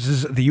amazing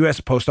services of the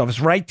U.S. Post Office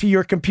right to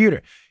your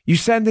computer. You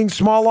sending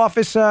small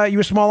office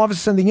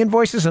sending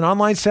invoices and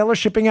online sellers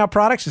shipping out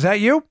products? Is that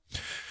you?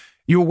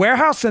 You a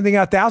warehouse sending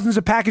out thousands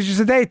of packages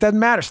a day? It doesn't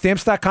matter.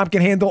 Stamps.com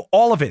can handle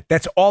all of it.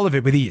 That's all of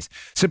it with ease.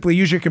 Simply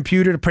use your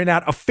computer to print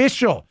out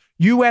official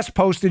U.S.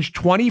 postage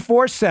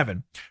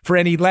 24/7 for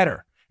any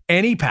letter,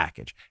 any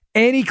package,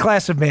 any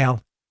class of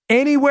mail,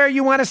 anywhere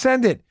you want to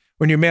send it.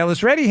 When your mail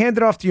is ready, hand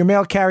it off to your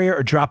mail carrier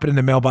or drop it in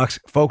the mailbox.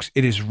 Folks,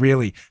 it is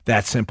really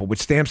that simple.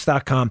 With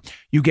Stamps.com,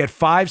 you get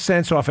 5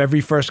 cents off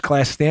every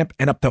first-class stamp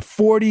and up to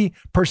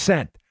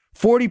 40%.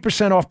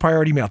 40% off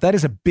priority mail. That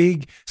is a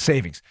big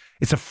savings.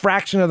 It's a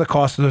fraction of the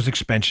cost of those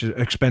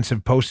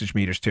expensive postage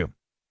meters, too.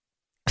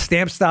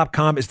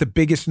 Stamps.com is the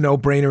biggest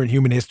no-brainer in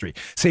human history.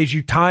 Saves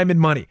you time and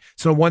money.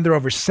 So no wonder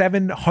over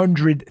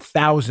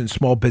 700,000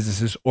 small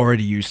businesses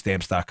already use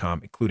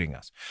Stamps.com, including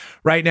us.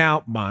 Right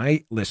now,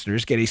 my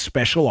listeners get a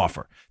special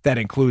offer that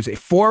includes a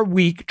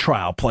 4-week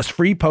trial plus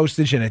free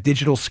postage and a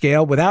digital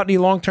scale without any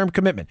long-term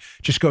commitment.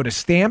 Just go to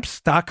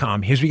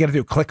Stamps.com. Here's what you got to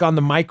do. Click on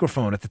the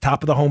microphone at the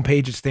top of the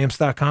homepage at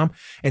Stamps.com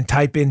and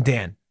type in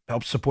Dan.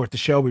 Help support the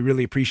show. We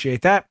really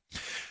appreciate that.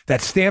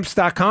 That's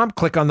Stamps.com.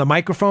 Click on the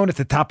microphone at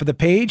the top of the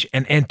page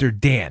and enter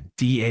Dan,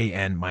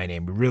 D-A-N, my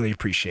name. We really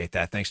appreciate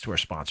that. Thanks to our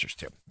sponsors,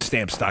 too.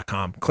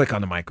 Stamps.com. Click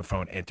on the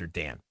microphone, enter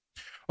Dan.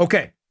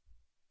 Okay.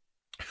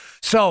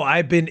 So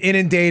I've been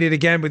inundated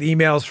again with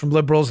emails from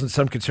liberals and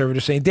some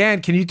conservatives saying,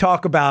 Dan, can you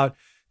talk about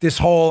this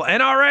whole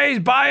NRA's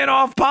buying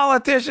off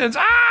politicians?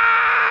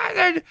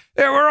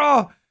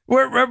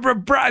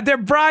 They're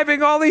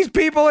bribing all these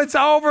people. It's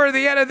over.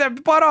 The end. They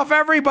bought off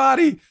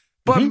everybody.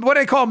 But what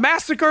they call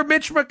massacre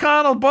Mitch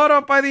McConnell, bought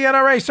up by the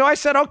NRA. So I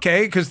said,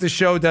 okay, because the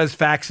show does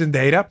facts and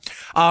data.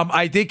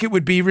 I think it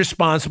would be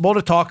responsible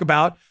to talk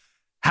about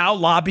how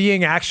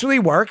lobbying actually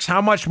works,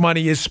 how much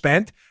money is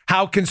spent,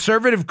 how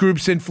conservative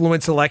groups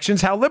influence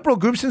elections, how liberal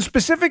groups, and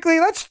specifically,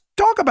 let's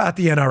talk about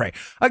the NRA.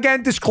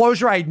 Again,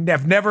 disclosure, I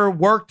have never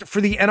worked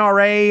for the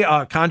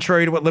NRA.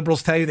 Contrary to what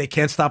liberals tell you, they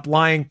can't stop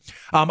lying.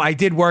 I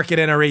did work at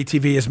NRA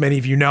TV, as many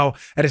of you know.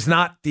 It is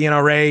not the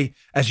NRA,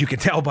 as you can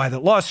tell by the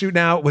lawsuit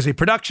now. It was a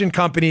production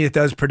company that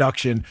does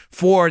production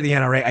for the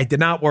NRA. I did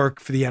not work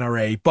for the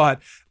NRA,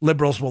 but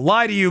liberals will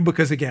lie to you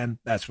because, again,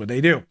 that's what they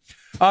do.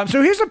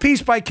 So here's a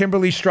piece by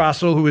Kimberly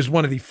Strassel, who is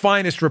one of the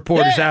finest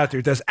reporters out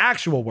there, does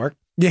actual work.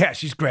 Yeah,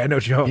 she's great. I know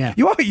Joe. Yeah.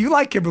 You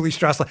like Kimberly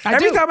Strassel.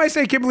 Every time I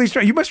say Kimberly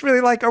Strassel, you must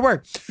really like her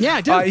work. Yeah,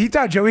 I do. He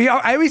does, Joe.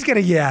 I always get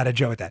a yeah out of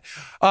Joe with that.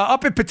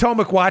 Up at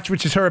Potomac Watch,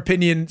 which is her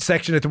opinion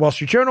section at the Wall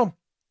Street Journal,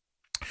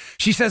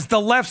 she says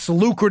the left's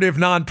lucrative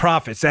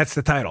nonprofits, that's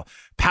the title,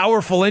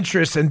 powerful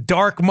interests and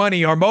dark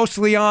money are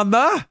mostly on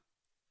the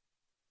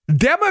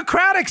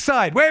Democratic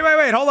side. Wait.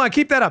 Hold on.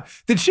 Keep that up.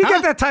 Did she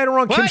get that title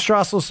wrong? What? Kim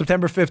Strassel,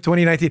 September 5th,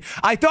 2019.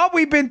 I thought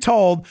we've been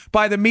told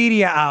by the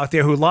media out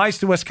there who lies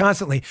to us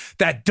constantly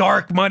that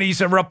dark money's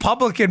a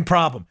Republican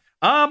problem.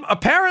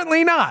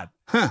 Apparently not.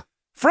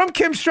 From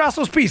Kim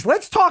Strassel's piece,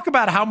 let's talk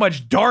about how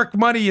much dark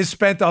money is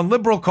spent on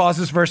liberal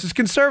causes versus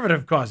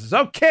conservative causes.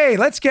 Okay,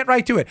 let's get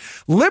right to it.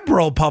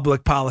 Liberal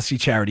public policy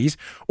charities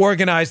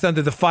organized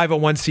under the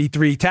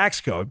 501c3 tax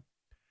code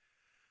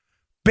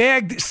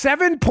bagged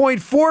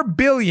 $7.4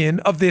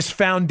 billion of this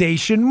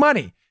foundation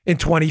money in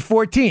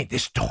 2014.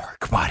 This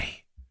dark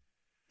money.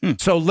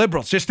 So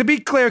liberals, just to be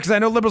clear, because I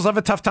know liberals have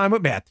a tough time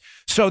with math.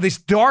 So this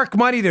dark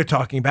money they're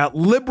talking about,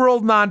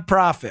 liberal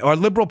nonprofit or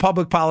liberal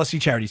public policy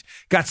charities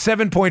got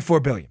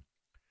 $7.4 billion.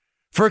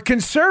 For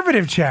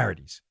conservative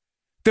charities,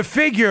 the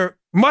figure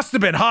must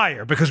have been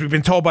higher because we've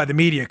been told by the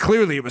media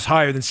clearly it was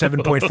higher than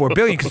 $7.4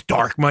 billion because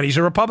dark money's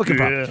a Republican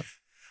problem.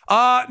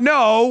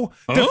 No,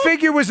 the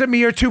figure was a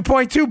mere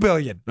 $2.2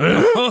 billion.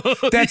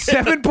 That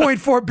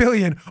 $7.4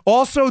 billion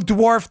also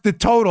dwarfed the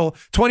total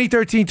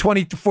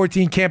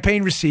 2013-2014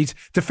 campaign receipts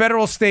to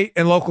federal, state,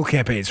 and local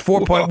campaigns.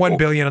 $4.1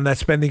 billion on that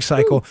spending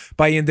cycle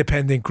by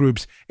independent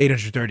groups,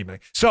 $830 million.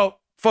 So,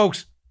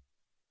 folks,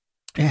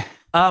 you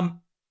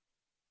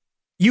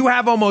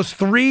have almost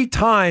 3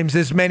 times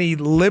as many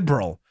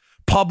liberal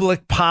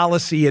public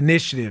policy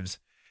initiatives,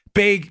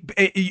 big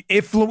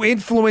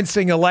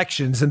influencing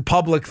elections and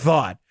public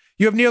thought.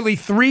 You have nearly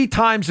 3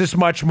 times as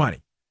much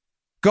money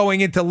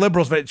going into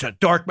liberals. But it's a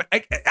dark.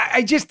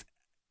 I'm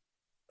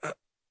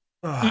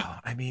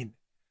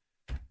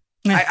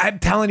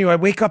telling you, I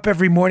wake up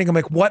every morning. I'm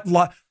like, what?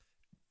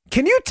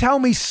 Can you tell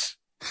me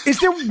Is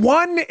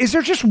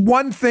there just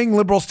one thing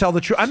liberals tell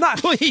the truth? I'm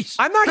not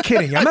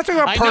kidding. I'm not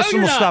talking about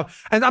personal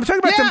stuff. And I'm talking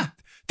about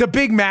the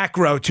big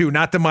macro too,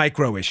 not the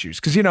micro issues.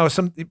 Because, I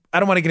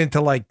don't want to get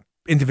into like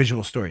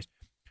individual stories.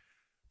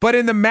 But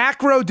in the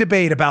macro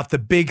debate about the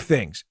big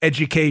things,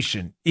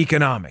 education,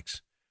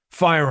 economics,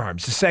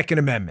 firearms, the Second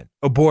Amendment,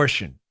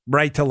 abortion,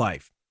 right to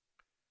life,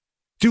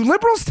 do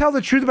liberals tell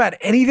the truth about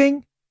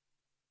anything?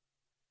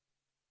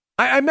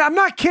 I'm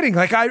not kidding.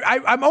 Like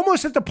I'm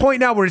almost at the point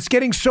now where it's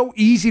getting so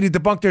easy to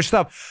debunk their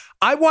stuff.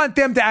 I want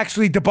them to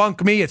actually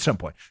debunk me at some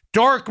point.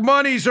 Dark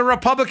money's a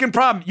Republican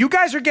problem. You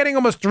guys are getting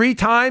almost 3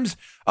 times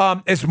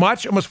as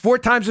much, almost 4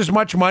 times as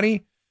much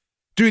money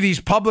through these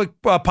public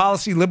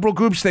policy liberal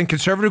groups than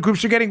conservative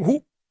groups are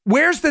getting.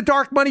 Where's the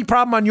dark money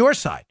problem on your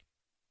side?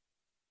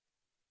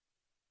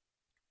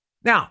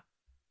 Now,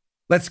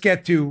 let's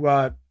get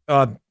to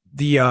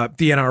the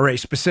NRA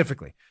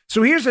specifically.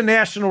 So here's a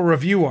National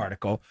Review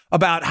article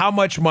about how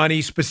much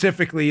money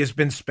specifically has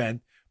been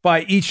spent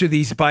by each of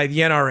these, by the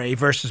NRA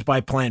versus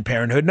by Planned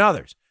Parenthood and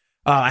others.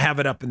 I have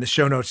it up in the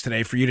show notes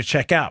today for you to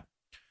check out.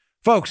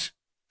 Folks,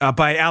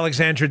 by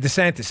Alexandra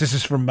DeSantis. This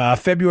is from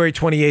February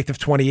 28th of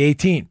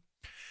 2018.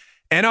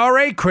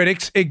 NRA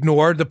critics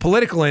ignore the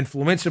political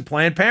influence of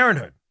Planned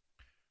Parenthood.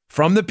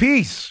 From the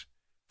piece.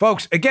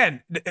 Folks,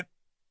 again,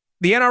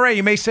 the NRA,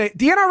 you may say,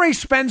 the NRA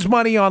spends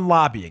money on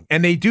lobbying,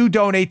 and they do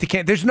donate to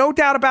candidates. There's no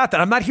doubt about that.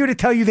 I'm not here to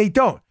tell you they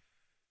don't.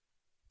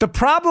 The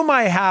problem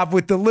I have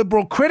with the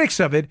liberal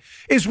critics of it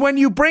is when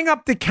you bring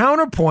up the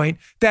counterpoint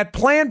that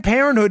Planned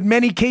Parenthood, in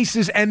many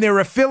cases, and their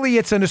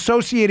affiliates and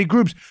associated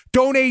groups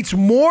donates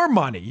more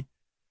money.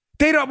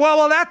 They don't,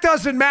 well, that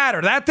doesn't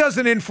matter. That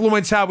doesn't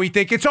influence how we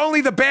think. It's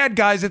only the bad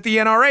guys at the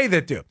NRA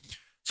that do.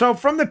 So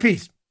from the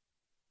piece,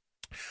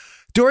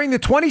 during the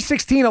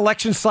 2016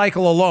 election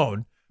cycle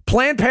alone,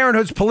 Planned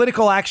Parenthood's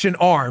political action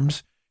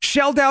arms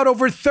shelled out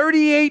over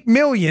 $38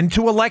 million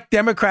to elect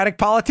Democratic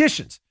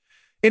politicians.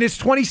 In its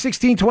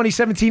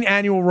 2016-2017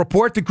 annual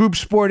report, the group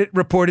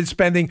reported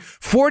spending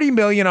 $40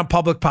 million on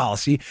public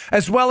policy,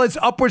 as well as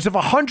upwards of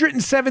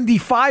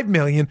 $175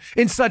 million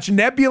in such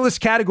nebulous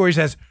categories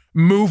as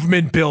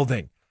movement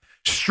building,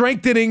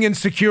 strengthening and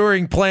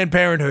securing Planned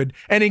Parenthood,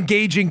 and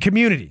engaging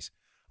communities.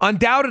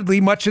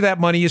 Undoubtedly, much of that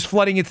money is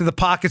flooding into the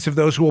pockets of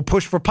those who will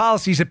push for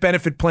policies that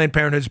benefit Planned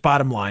Parenthood's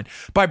bottom line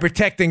by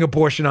protecting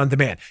abortion on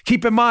demand.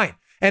 Keep in mind,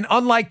 and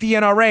unlike the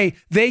NRA,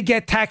 they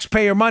get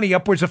taxpayer money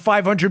upwards of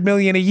 $500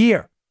 million a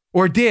year,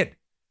 or did.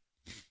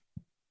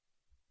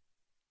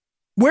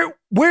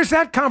 Where's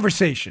that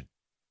conversation?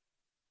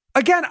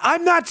 Again,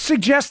 I'm not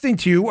suggesting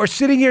to you or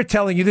sitting here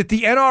telling you that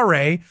the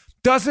NRA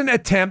doesn't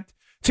attempt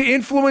to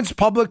influence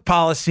public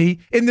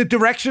policy in the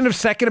direction of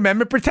Second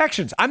Amendment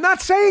protections. I'm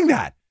not saying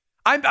that.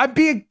 I'm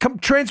being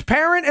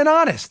transparent and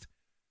honest.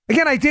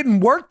 Again, I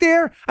didn't work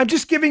there. I'm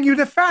just giving you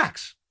the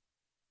facts.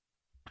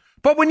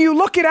 But when you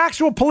look at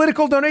actual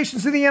political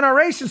donations to the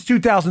NRA since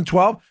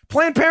 2012,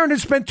 Planned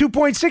Parenthood spent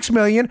 $2.6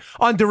 million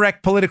on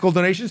direct political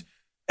donations.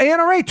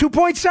 NRA,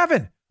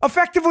 $2.7,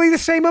 effectively the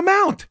same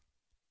amount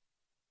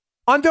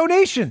on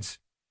donations.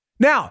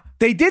 Now,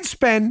 they did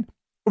spend,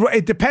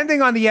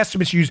 depending on the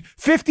estimates used,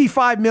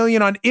 $55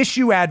 million on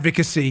issue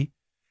advocacy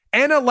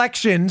and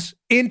elections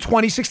in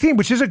 2016,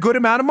 which is a good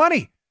amount of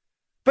money.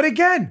 But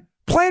again,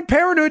 Planned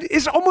Parenthood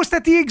is almost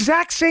at the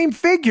exact same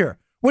figure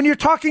when you're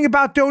talking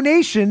about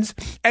donations,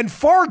 and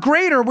far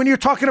greater when you're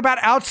talking about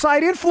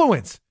outside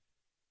influence.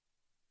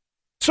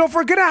 So if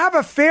we're going to have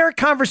a fair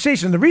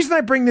conversation, the reason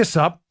I bring this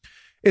up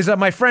is that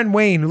my friend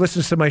Wayne, who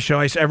listens to my show,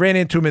 I ran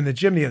into him in the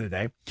gym the other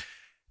day,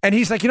 and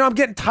he's like, I'm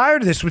getting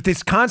tired of this with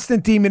this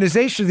constant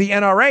demonization of the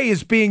NRA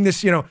as being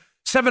this,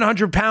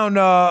 700-pound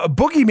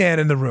boogeyman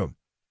in the room.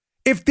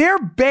 If they're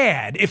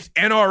bad, if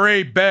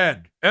NRA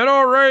bad,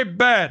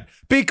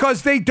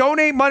 because they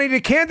donate money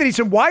to candidates,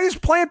 and why is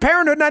Planned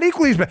Parenthood not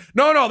equally as bad?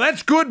 No,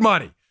 that's good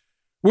money.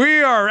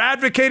 We are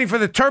advocating for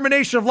the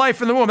termination of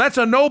life in the womb. That's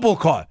a noble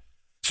cause.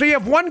 So you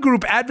have one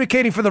group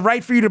advocating for the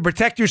right for you to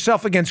protect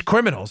yourself against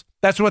criminals.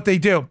 That's what they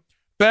do.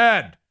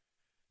 Bad.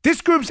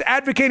 This group's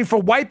advocating for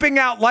wiping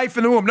out life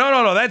in the womb.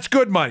 No, that's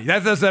good money.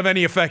 That doesn't have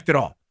any effect at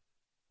all.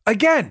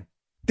 Again,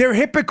 they're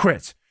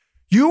hypocrites.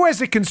 You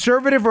as a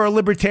conservative or a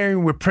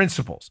libertarian with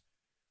principles,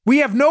 we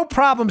have no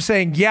problem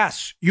saying,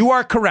 yes, you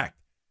are correct.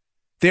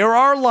 There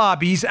are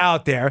lobbies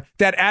out there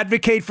that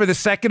advocate for the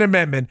Second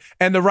Amendment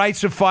and the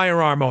rights of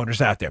firearm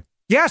owners out there.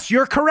 Yes,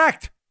 you're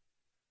correct.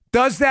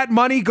 Does that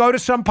money go to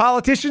some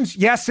politicians?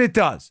 Yes, it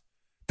does.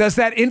 Does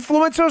that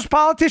influence those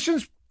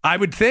politicians? I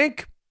would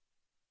think.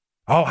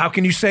 Oh, how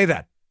can you say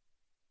that?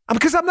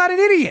 Because I'm not an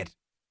idiot.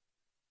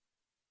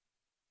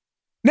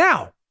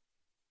 Now,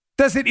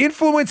 does it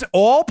influence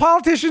all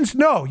politicians?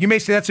 No. You may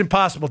say that's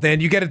impossible,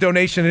 Dan. You get a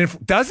donation.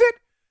 Does it?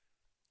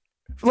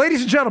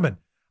 Ladies and gentlemen,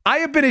 I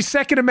have been a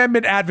Second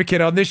Amendment advocate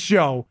on this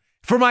show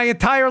for my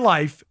entire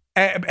life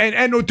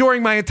and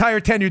during my entire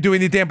tenure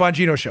doing the Dan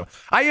Bongino show.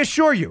 I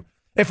assure you,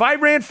 if I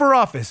ran for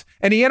office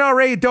and the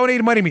NRA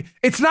donated money to me,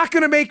 it's not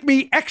going to make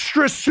me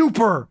extra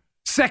super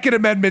Second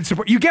Amendment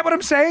support. You get what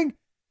I'm saying?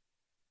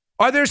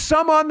 Are there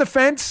some on the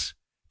fence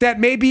that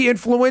may be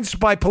influenced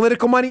by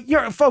political money?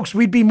 Folks,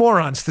 we'd be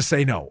morons to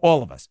say no,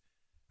 all of us.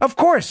 Of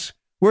course,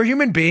 we're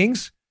human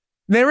beings.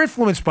 And they're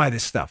influenced by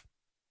this stuff.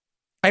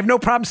 I have no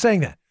problem saying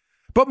that.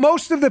 But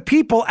most of the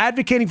people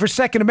advocating for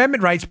Second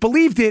Amendment rights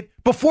believed it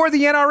before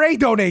the NRA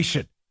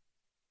donation.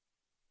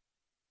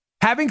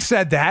 Having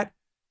said that,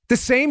 the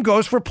same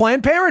goes for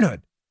Planned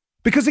Parenthood.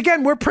 Because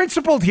again, we're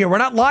principled here. We're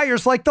not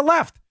liars like the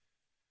left.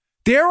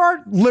 There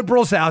are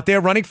liberals out there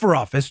running for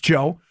office,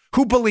 Joe,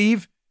 who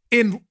believe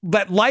in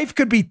that life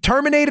could be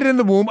terminated in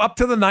the womb up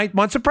to the 9th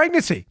months of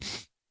pregnancy.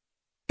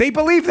 They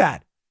believe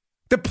that.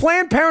 The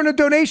Planned Parenthood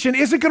donation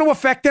isn't going to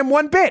affect them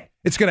one bit.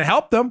 It's going to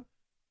help them.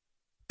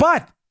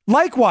 But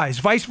likewise,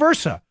 vice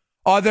versa.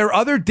 Are there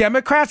other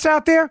Democrats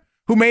out there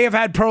who may have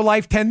had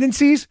pro-life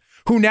tendencies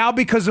who now,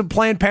 because of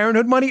Planned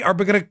Parenthood money, are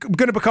going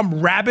to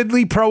become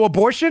rabidly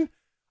pro-abortion?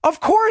 Of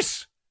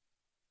course.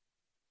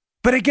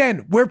 But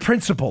again, we're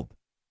principled,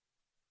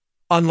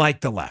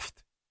 unlike the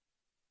left,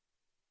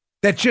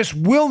 that just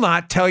will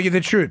not tell you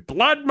the truth.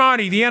 Blood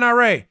money, the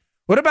NRA.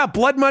 What about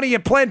blood money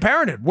at Planned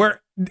Parenthood,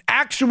 where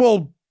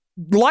actual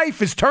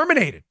life is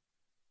terminated?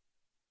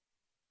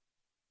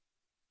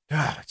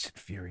 It's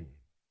infuriating.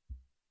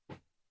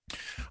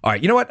 All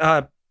right, you know what?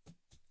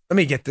 Let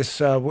me get this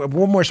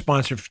one more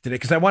sponsor for today,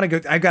 because I want to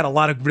go. I've got a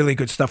lot of really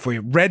good stuff for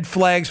you. Red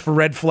flags for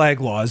red flag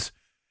laws.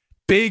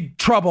 Big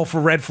trouble for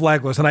red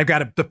flag laws. And I've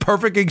got the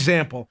perfect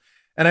example.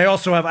 And I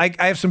also have, I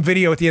have some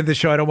video at the end of the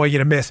show I don't want you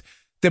to miss.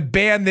 The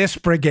Ban This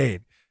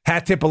Brigade.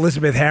 Hat tip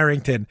Elizabeth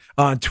Harrington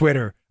on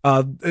Twitter.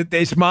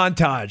 This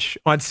montage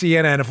on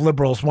CNN of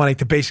liberals wanting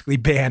to basically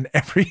ban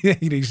everything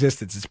in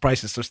existence. It's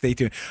priceless, so stay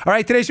tuned. All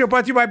right, today's show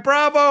brought to you by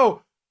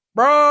Bravo.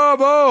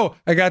 Bravo!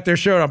 I got their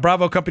shirt on.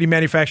 Bravo Company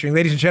Manufacturing.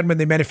 Ladies and gentlemen,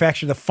 they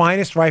manufacture the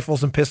finest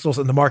rifles and pistols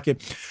in the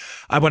market.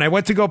 When I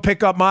went to go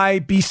pick up my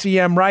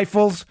BCM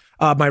rifles,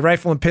 my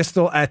rifle and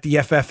pistol at the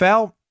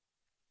FFL,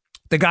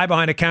 the guy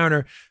behind the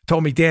counter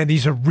told me, Dan,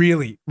 these are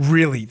really,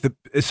 really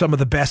some of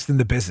the best in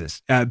the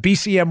business.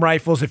 BCM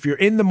rifles, if you're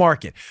in the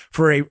market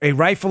for a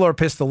rifle or a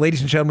pistol,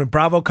 ladies and gentlemen,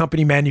 Bravo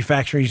Company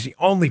Manufacturing is the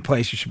only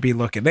place you should be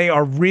looking. They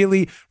are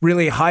really,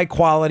 really high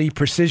quality,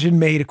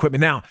 precision-made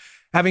equipment. Now,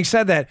 having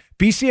said that,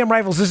 BCM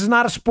Rifles, this is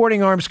not a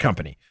sporting arms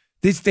company.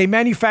 They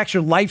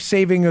manufacture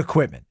life-saving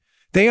equipment.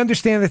 They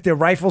understand that their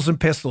rifles and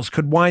pistols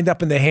could wind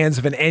up in the hands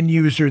of an end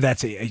user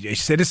that's a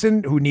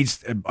citizen who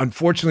needs,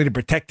 unfortunately, to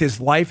protect his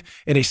life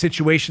in a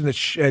situation that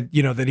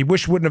that he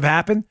wish wouldn't have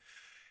happened.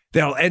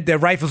 Their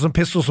rifles and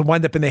pistols will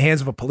wind up in the hands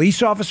of a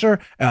police officer,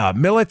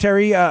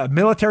 military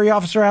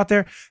officer out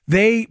there.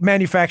 They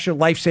manufacture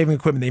life-saving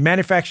equipment. They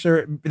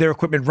manufacture their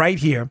equipment right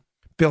here.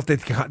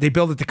 They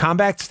build it to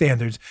combat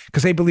standards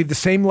because they believe the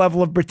same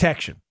level of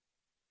protection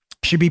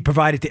should be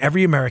provided to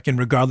every American,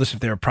 regardless if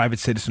they're a private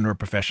citizen or a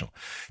professional.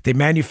 They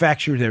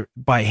manufacture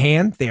by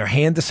hand. They are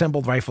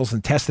hand-assembled rifles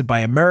and tested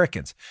by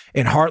Americans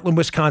in Heartland,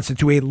 Wisconsin,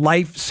 to a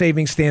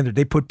life-saving standard.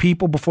 They put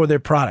people before their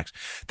products.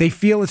 They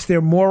feel it's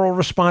their moral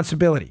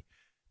responsibility.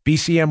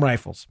 BCM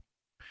Rifles.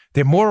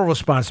 Their moral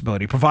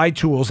responsibility, provide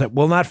tools that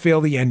will not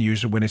fail the end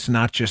user when it's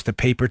not just a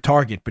paper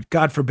target, but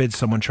God forbid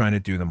someone trying to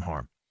do them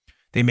harm.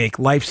 They make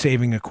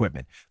life-saving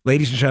equipment.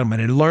 Ladies and gentlemen,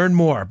 and learn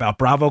more about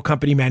Bravo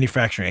Company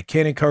Manufacturing. I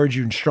can't encourage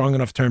you in strong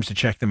enough terms to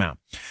check them out.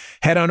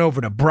 Head on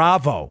over to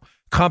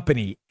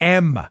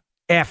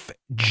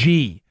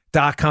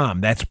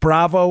BravoCompanyMFG.com. That's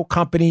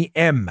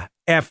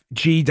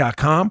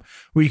BravoCompanyMFG.com,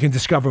 where you can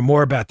discover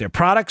more about their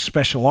products,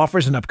 special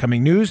offers, and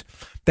upcoming news.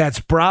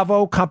 That's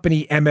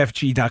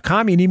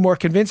BravoCompanyMFG.com. You need more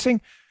convincing?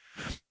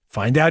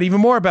 Find out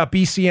even more about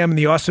BCM and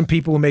the awesome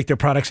people who make their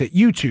products at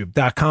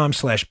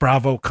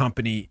youtube.com/Bravo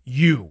Company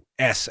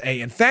USA.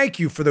 And thank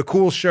you for the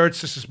cool shirts.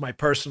 This is my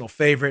personal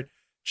favorite.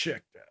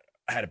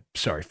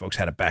 Sorry, folks,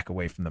 had to back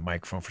away from the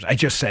microphone. I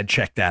just said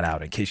check that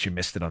out in case you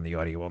missed it on the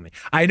audio only.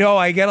 I know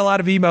I get a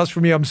lot of emails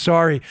from you. I'm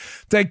sorry.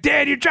 It's like,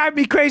 Dan, you drive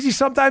me crazy.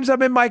 Sometimes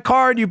I'm in my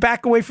car and you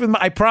back away from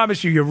the I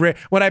promise you,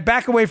 when I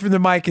back away from the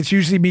mic, it's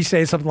usually me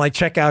saying something like,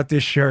 check out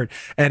this shirt.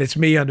 And it's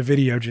me on the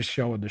video just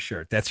showing the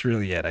shirt. That's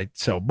really it.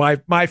 So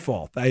my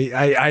fault.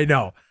 I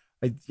know.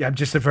 I'm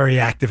just a very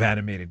active,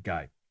 animated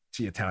guy. It's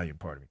the Italian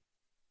part of me.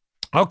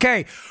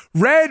 Okay.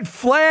 Red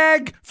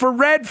flag for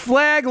red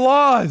flag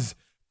laws.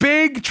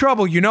 Big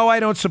trouble. You know I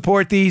don't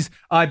support these.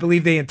 I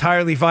believe they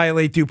entirely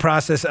violate due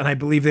process, and I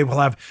believe they will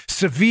have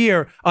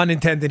severe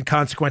unintended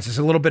consequences.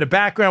 A little bit of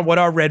background. What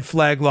are red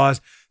flag laws?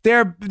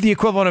 They're the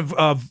equivalent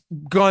of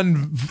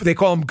gun, they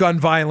call them gun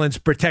violence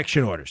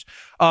protection orders,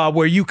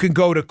 where you can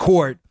go to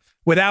court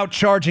without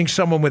charging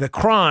someone with a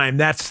crime.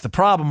 That's the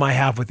problem I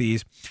have with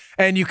these.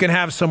 And you can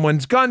have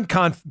someone's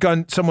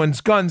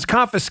someone's guns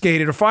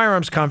confiscated or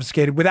firearms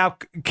confiscated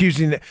without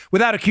accusing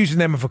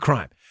them of a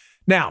crime.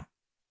 Now,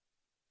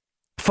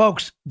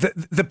 folks,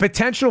 the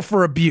potential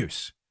for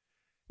abuse.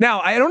 Now,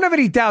 I don't have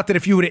any doubt that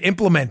if you were to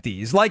implement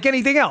these, like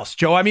anything else,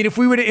 Joe, I mean, if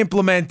we were to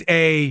implement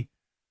a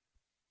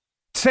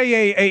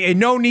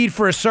no need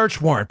for a search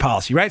warrant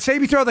policy, right? Say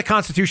we throw the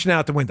Constitution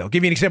out the window. I'll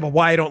give you an example of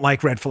why I don't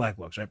like red flag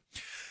laws, right?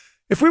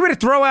 If we were to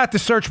throw out the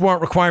search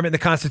warrant requirement in the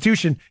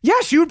Constitution,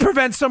 yes, you would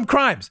prevent some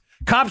crimes.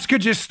 Cops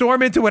could just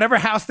storm into whatever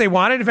house they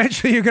wanted.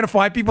 Eventually, you're going to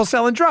find people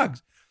selling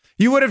drugs.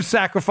 You would have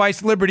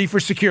sacrificed liberty for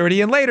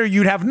security, and later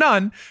you'd have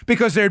none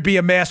because there'd be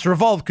a mass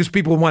revolt because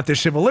people want their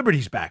civil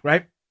liberties back,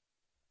 right?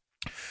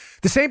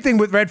 The same thing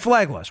with red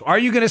flag laws. Are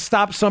you going to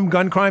stop some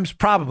gun crimes?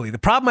 Probably. The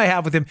problem I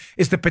have with them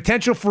is the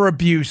potential for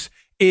abuse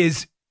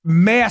is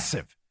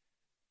massive.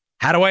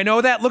 How do I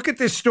know that? Look at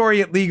this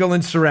story at Legal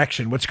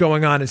Insurrection, what's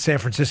going on in San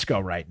Francisco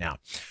right now.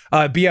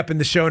 Be up in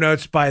the show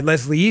notes by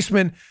Leslie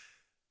Eastman.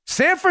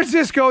 San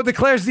Francisco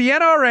declares the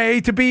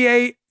NRA to be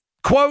a,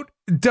 quote,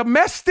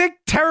 domestic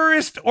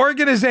terrorist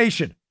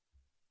organization.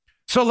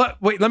 So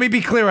let me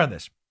be clear on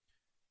this.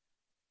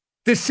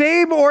 The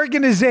same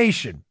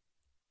organization,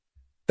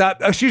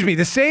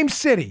 the same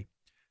city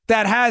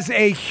that has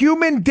a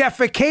human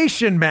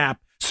defecation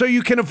map so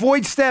you can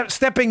avoid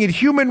stepping in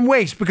human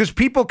waste because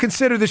people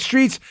consider the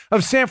streets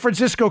of San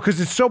Francisco, because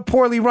it's so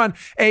poorly run,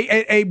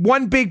 a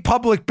one big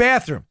public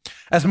bathroom.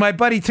 As my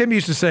buddy Tim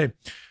used to say,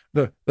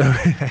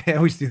 I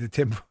always do the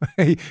Tim.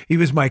 He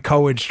was my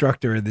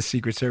co-instructor in the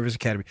Secret Service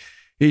Academy.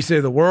 He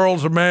said, the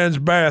world's a man's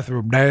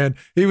bathroom, Dan.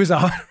 He was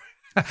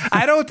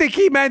I don't think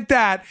he meant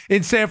that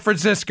in San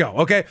Francisco,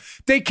 okay?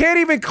 They can't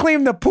even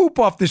clean the poop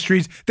off the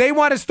streets. They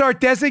want to start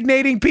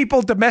designating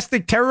people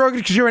domestic terror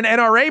because you're an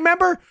NRA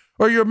member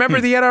or you're a member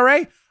of the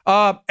NRA.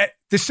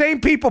 The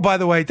same people, by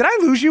the way. Did I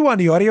lose you on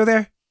the audio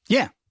there?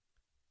 Yeah.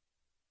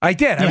 I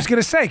did. Yeah. I was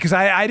going to say, because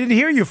I didn't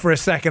hear you for a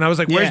second. I was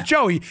like, where's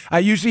Joey? I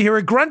usually hear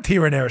a grunt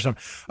here and there or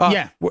something.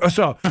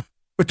 So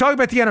we're talking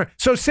about the NRA.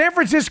 So San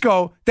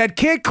Francisco, that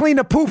can't clean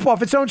the poop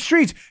off its own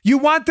streets, you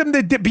want them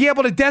to be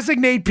able to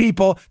designate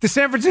people. The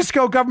San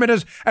Francisco government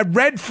has a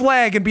red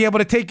flag and be able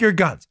to take your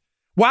guns.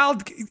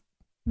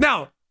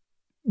 Now,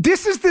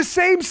 this is the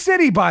same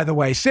city, by the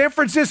way, San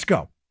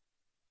Francisco.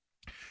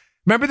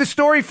 Remember the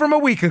story from a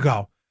week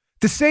ago?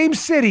 The same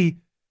city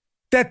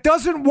that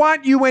doesn't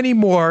want you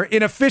anymore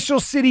in official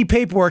city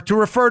paperwork to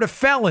refer to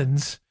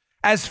felons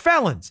as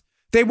felons.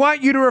 They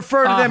want you to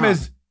refer to them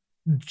as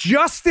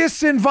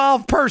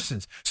justice-involved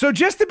persons. So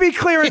just to be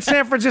clear, in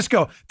San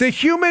Francisco, the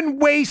human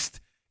waste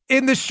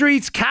in the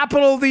streets,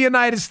 capital of the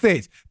United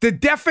States, the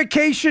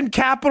defecation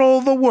capital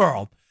of the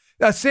world,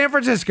 San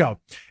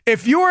Francisco.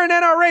 If you were an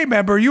NRA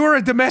member, you were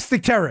a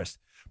domestic terrorist.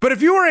 But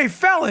if you were a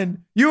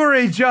felon, you were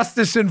a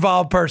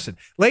justice-involved person.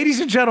 Ladies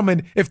and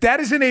gentlemen, if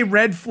that isn't a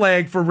red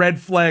flag for red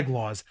flag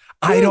laws,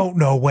 I don't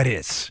know what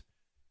is.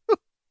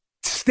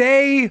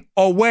 Stay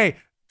away.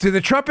 To the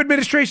Trump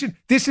administration,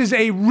 this is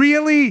a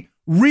really,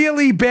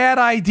 really bad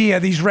idea,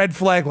 these red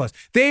flag laws.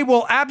 They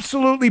will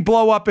absolutely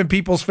blow up in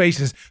people's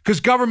faces because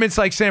governments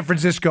like San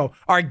Francisco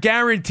are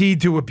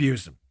guaranteed to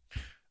abuse them.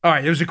 All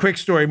right, it was a quick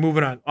story.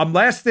 Moving on.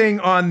 Last thing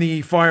on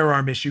the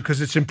firearm issue,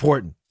 because it's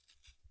important.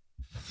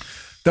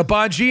 The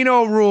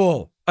Bongino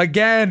rule.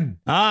 Again,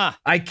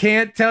 I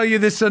can't tell you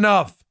this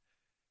enough.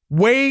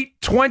 Wait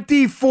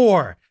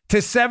 24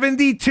 to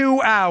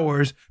 72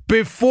 hours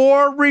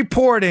before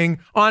reporting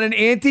on an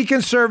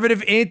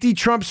anti-conservative,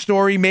 anti-Trump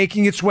story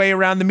making its way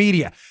around the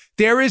media.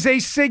 There is a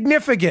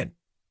significant,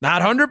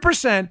 not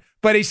 100%,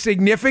 but a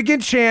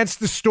significant chance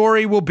the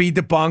story will be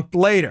debunked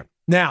later.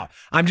 Now,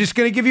 I'm just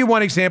going to give you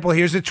one example.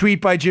 Here's a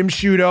tweet by Jim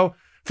Sciutto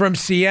from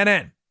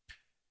CNN.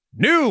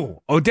 New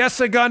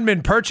Odessa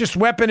gunman purchased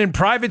weapon in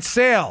private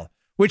sale,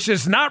 which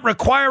does not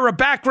require a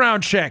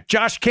background check.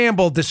 Josh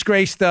Campbell,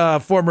 disgraced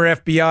former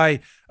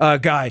FBI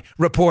guy,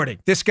 reporting.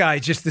 This guy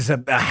just is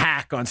a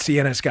hack on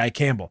CNN's guy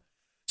Campbell.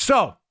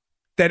 So,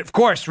 that of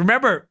course,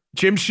 remember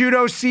Jim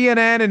Sciutto,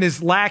 CNN, and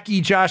his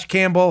lackey Josh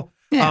Campbell.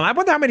 Yeah. I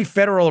wonder how many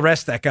federal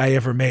arrests that guy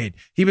ever made.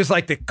 He was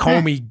like the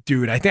Comey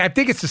dude. I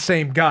think it's the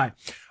same guy.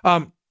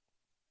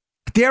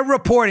 They're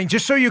reporting,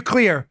 just so you're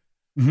clear,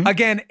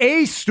 again,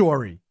 a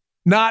story.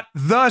 Not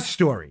the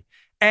story.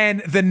 And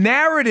the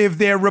narrative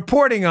they're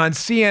reporting on,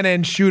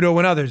 CNN, Sciutto,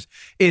 and others,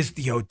 is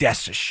the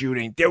Odessa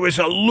shooting. There was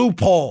a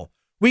loophole.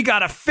 We got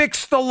to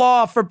fix the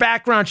law for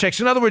background checks.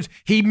 In other words,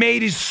 he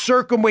made his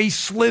he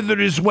slithered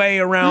his way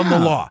around the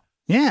law.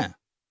 Yeah.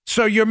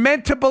 So you're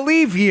meant to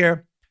believe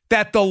here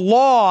that the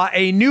law,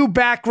 a new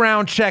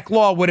background check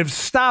law, would have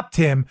stopped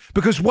him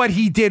because what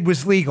he did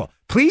was legal.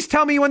 Please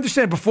tell me you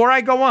understand before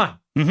I go on.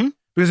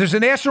 Because there's a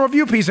National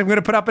Review piece I'm going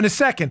to put up in a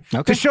second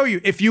to show you.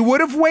 If you would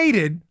have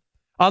waited,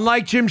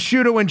 unlike Jim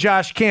Sciutto and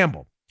Josh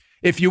Campbell,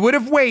 if you would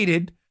have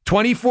waited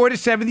 24 to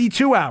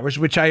 72 hours,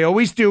 which I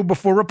always do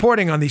before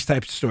reporting on these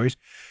types of stories,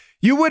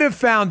 you would have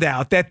found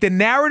out that the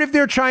narrative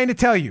they're trying to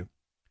tell you,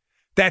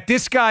 that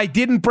this guy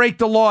didn't break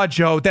the law,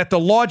 Joe, that the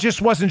law just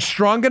wasn't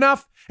strong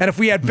enough, and if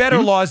we had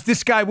better laws,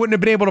 this guy wouldn't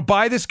have been able to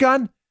buy this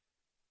gun.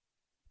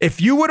 If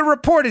you would have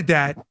reported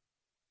that,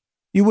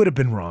 you would have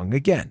been wrong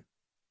again,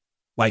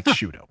 like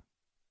Sciutto.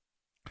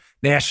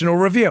 National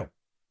Review.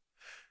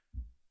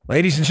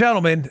 Ladies and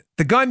gentlemen,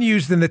 the gun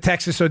used in the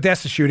Texas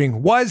Odessa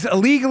shooting was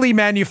illegally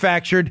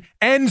manufactured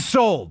and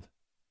sold.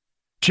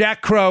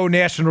 Jack Crow,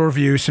 National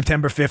Review,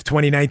 September 5th,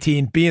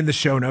 2019. Be in the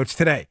show notes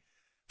today.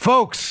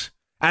 Folks,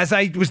 as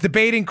I was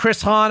debating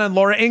Chris Hahn and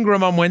Laura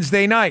Ingraham on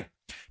Wednesday night,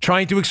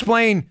 trying to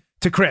explain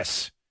to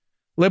Chris,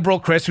 liberal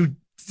Chris, who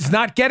is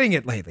not getting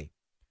it lately,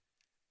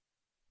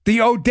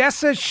 The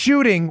Odessa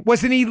shooting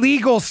was an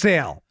illegal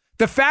sale.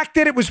 The fact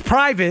that it was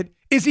private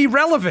is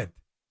irrelevant.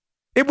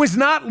 It was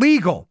not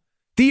legal.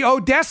 The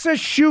Odessa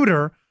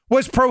shooter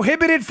was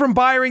prohibited from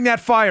buying that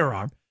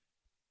firearm,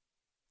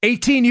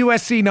 18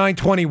 U.S.C.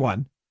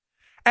 921.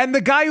 And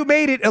the guy who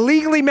made it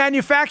illegally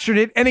manufactured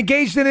it and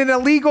engaged in an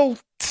illegal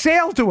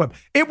sale to him.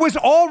 It was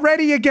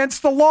already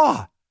against the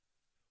law.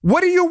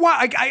 What do you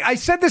want? I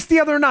said this the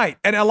other night,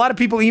 and a lot of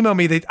people email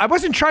me that I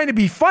wasn't trying to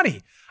be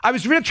funny. I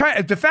was really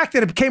trying. The fact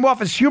that it came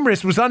off as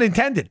humorous was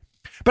unintended.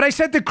 But I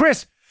said to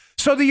Chris,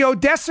 so the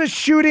Odessa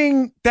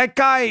shooting, that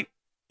guy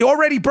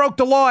already broke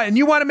the law, and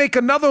you want to make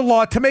another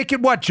law to make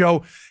it what,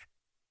 Joe?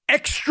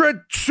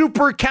 Extra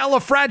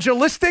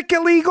supercalifragilistic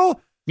illegal?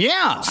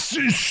 Yeah.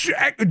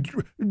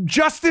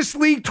 Justice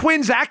League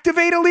Twins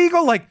Activate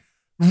illegal? Like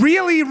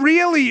really,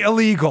 really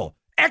illegal.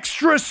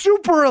 Extra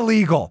super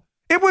illegal.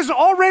 It was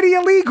already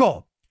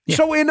illegal. Yeah.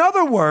 So in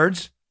other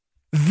words,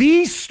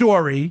 the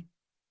story,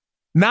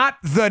 not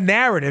the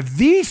narrative,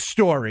 the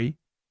story,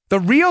 the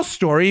real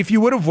story, if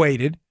you would have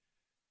waited,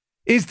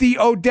 is the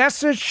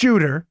Odessa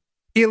shooter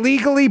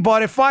illegally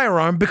bought a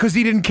firearm because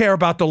he didn't care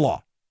about the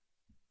law.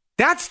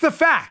 That's the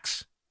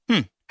facts.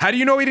 How do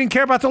you know he didn't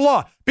care about the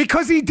law?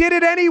 Because he did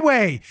it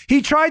anyway.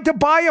 He tried to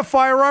buy a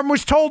firearm,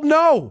 was told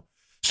no.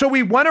 So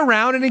he went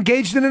around and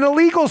engaged in an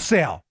illegal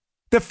sale.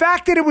 The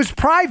fact that it was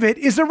private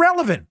is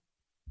irrelevant.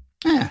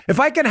 If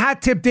I can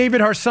hat tip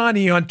David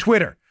Harsanyi on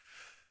Twitter.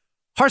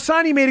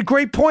 Harsanyi made a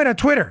great point on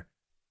Twitter.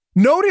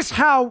 Notice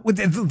how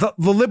the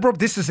liberal,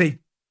 this is a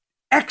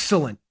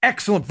excellent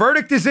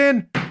verdict is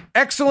in.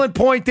 Excellent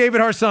point, David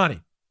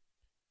Harsanyi.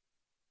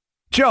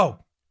 Joe,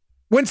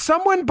 when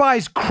someone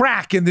buys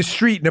crack in the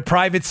street in a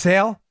private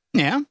sale,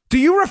 do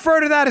you refer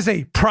to that as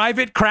a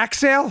private crack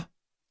sale?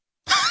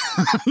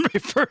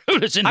 Refer to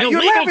it as an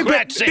illegal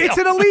crack sale. It's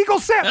an illegal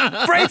sale.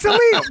 It's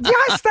illegal.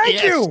 Yes,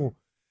 thank you.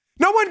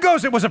 No one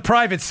goes, it was a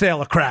private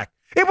sale of crack.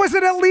 It was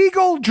an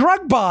illegal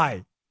drug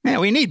buy. Yeah,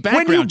 we need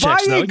background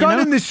checks, though. When you buy a gun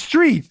in the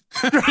street.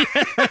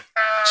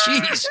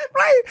 Jeez.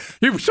 Right?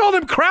 You sold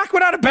him crack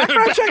without a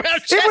background check?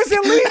 It was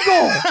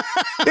illegal.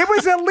 It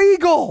was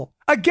illegal.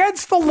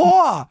 Against the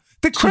law.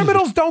 The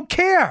criminals don't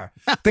care.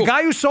 The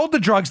guy who sold the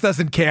drugs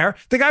doesn't care.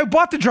 The guy who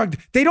bought the drug,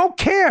 they don't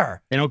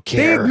care. They don't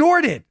care. They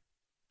ignored it.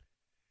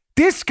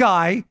 This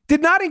guy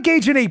did not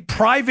engage in a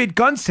private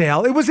gun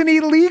sale. It was an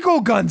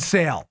illegal gun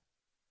sale.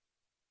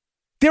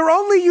 They're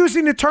only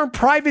using the term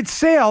private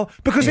sale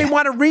because they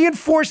want to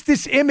reinforce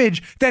this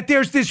image that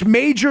there's this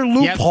major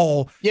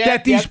loophole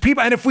that these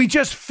people, and if we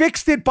just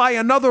fixed it by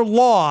another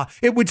law,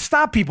 it would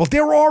stop people.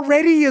 There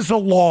already is a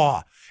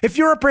law. If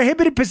you're a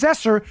prohibited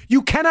possessor,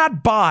 you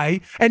cannot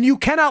buy and you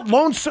cannot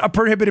loan a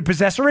prohibited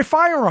possessor a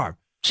firearm.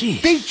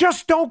 Jeez. They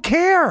just don't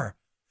care.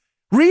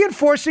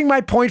 Reinforcing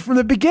my point from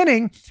the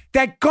beginning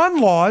that gun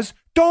laws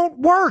don't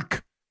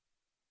work.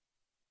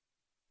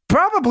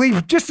 Probably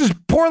just as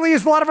poorly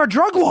as a lot of our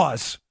drug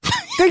laws.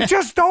 They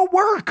just don't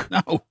work.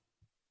 No.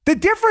 The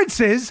difference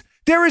is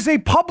there is a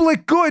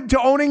public good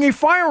to owning a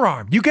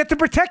firearm. You get to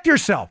protect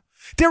yourself.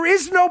 There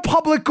is no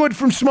public good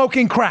from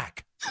smoking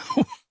crack.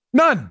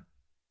 None.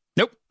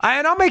 Nope.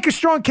 And I'll make a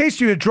strong case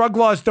to you that drug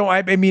laws don't.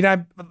 I mean,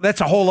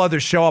 that's a whole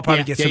other show. I'll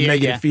probably get some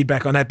negative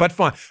feedback on that, but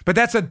fun. But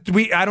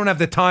I don't have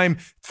the time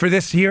for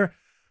this here.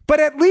 But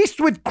at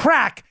least with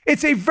crack,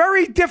 it's a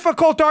very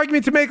difficult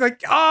argument to make.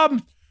 Like,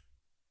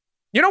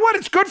 you know what?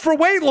 It's good for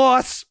weight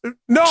loss.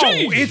 No,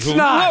 it's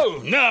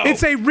not. No.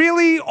 It's a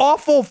really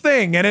awful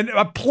thing and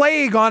a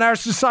plague on our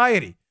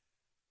society.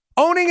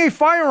 Owning a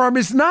firearm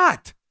is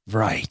not.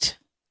 Right.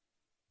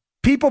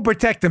 People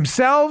protect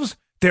themselves,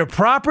 their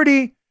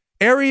property,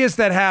 areas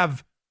that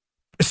have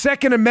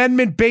Second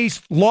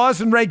Amendment-based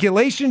laws and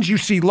regulations. You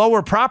see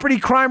lower property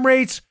crime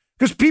rates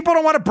because people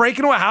don't want to break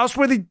into a house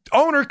where the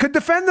owner could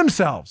defend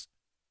themselves.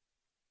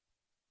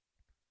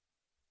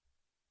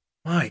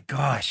 My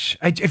gosh,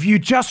 if you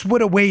just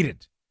would have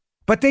waited,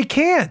 but they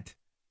can't.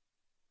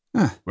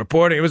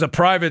 Reporting it was a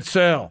private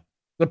sale,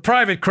 the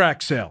private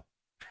crack sale.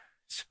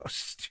 So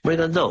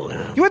stupid.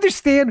 You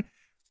understand?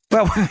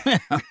 Well, this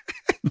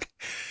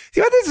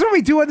is what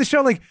we do on the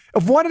show. Like,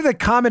 if one of the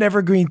common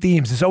evergreen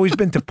themes has always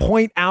been to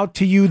point out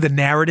to you the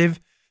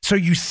narrative so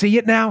you see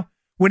it now.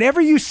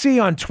 Whenever you see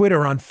on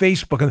Twitter, on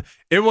Facebook,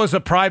 it was a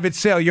private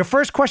sale, your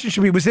first question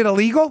should be, was it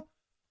illegal?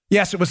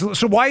 Yes, it was.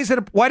 So why does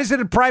it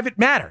a private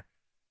matter?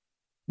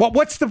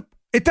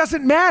 It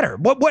doesn't matter.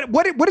 What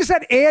does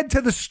that add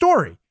to the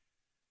story?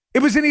 It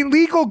was an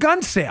illegal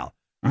gun sale.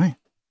 Right.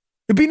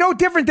 It'd be no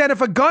different than if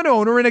a gun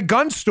owner in a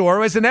gun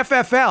store as an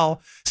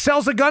FFL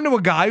sells a gun to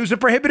a guy who's a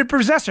prohibited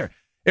possessor.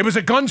 It was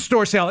a gun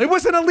store sale. It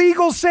was an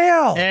illegal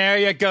sale. There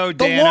you go,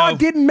 Dan. The law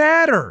didn't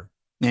matter.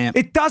 Yeah.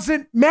 It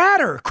doesn't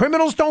matter.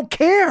 Criminals don't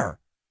care.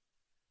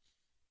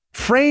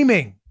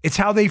 Framing. It's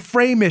how they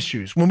frame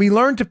issues. When we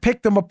learn to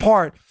pick them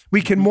apart,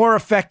 we can more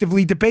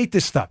effectively debate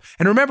this stuff.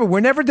 And remember, we're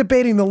never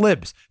debating the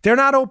libs. They're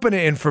not open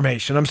to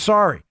information. I'm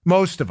sorry.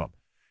 Most of them.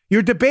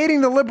 You're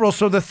debating the liberals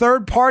so the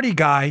third party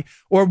guy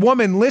or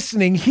woman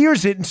listening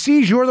hears it and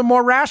sees you're the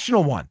more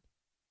rational one.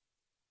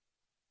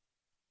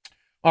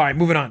 All right,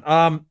 moving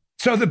on.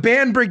 So the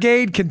ban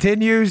brigade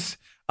continues.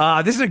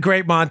 This is a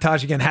great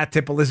montage. Again, hat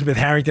tip Elizabeth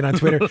Harrington on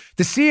Twitter.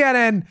 The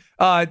CNN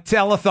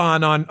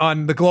telethon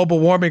on the global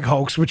warming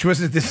hoax, which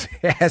was a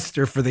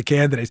disaster for the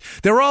candidates.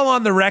 They're all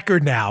on the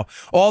record now.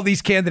 All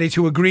these candidates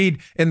who agreed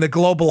in the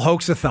global warming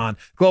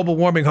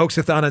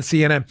hoaxathon on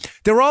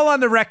CNN. They're all on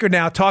the record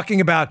now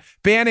talking about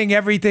banning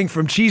everything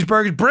from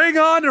cheeseburgers. Bring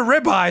on the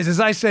ribeyes, as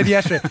I said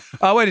yesterday.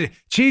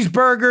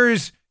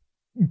 Cheeseburgers,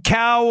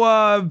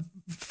 cow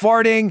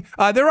farting.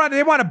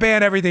 They want to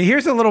ban everything.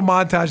 Here's a little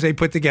montage they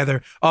put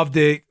together of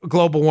the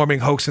global warming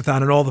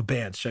hoaxathon and all the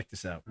bans. Check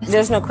this out.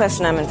 There's no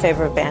question I'm in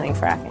favor of banning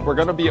fracking. We're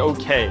going to be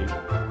okay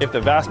if the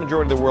vast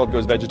majority of the world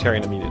goes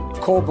vegetarian immediately.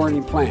 Coal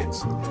burning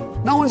plants.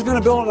 No one's going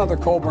to build another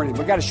coal burning.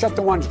 We've got to shut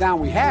the ones down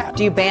we have.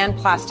 Do you ban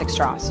plastic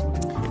straws?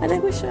 I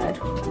think we should.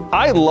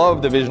 I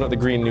love the vision of the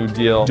Green New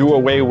Deal. Do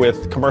away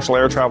with commercial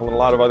air travel and a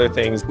lot of other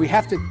things. We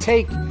have to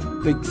take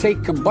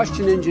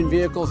combustion engine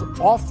vehicles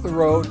off the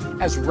road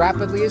as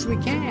rapidly as we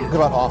can. What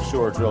about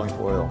offshore drilling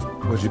for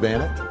oil? Would you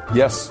ban it?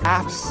 Yes.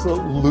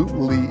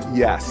 Absolutely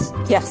yes.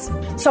 Yes.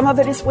 Some of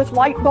it is with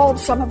light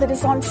bulbs, some of it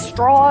is on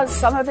straws,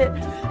 some of it,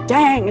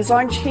 is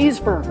on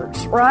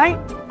cheeseburgers, right?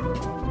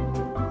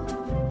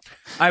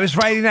 I was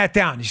writing that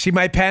down. You see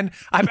my pen?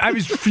 I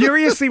was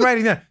furiously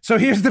writing that. So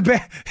here's the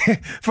ban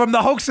from the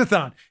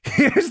hoaxathon.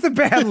 Here's the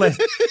ban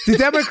list. The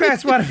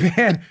Democrats want to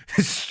ban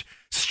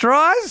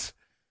straws,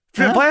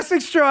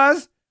 plastic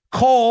straws,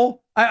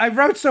 coal. I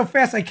wrote so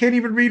fast I can't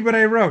even read what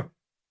I wrote.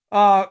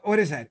 What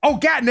is that? Oh,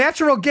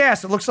 natural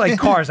gas. It looks like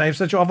cars. I have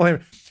such awful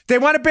hair. They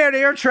want to ban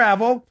air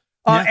travel,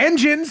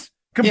 engines,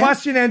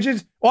 combustion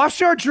engines,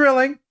 offshore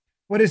drilling.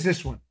 What is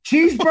this one?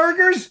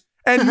 Cheeseburgers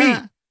and meat.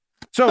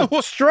 So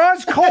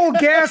straws, coal,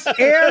 gas,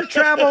 air,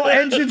 travel,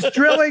 engines,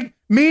 drilling,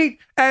 meat,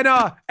 and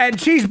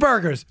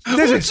cheeseburgers.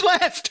 What's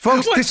left?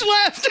 Folks, what's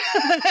left?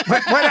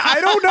 but I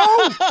don't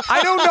know.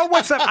 I don't know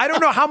what's up. I don't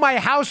know how my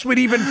house would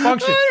even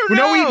function.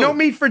 No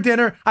meat for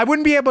dinner. I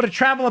wouldn't be able to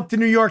travel up to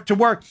New York to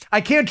work. I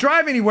can't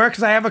drive anywhere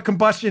because I have a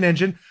combustion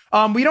engine.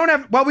 We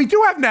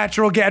do have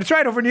natural gas. It's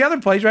right over in the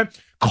other place, right?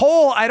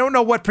 Coal, I don't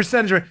know what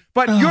percentage,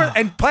 but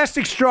and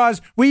plastic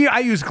straws. I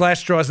use glass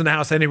straws in the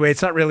house anyway.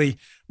 It's not really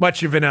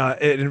much of an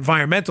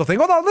environmental thing.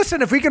 Although,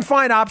 listen, if we can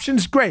find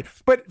options, great.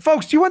 But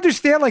folks, do you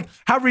understand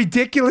how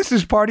ridiculous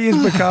this party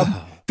has become?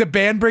 The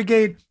ban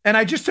brigade. And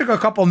I just took a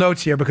couple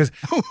notes here because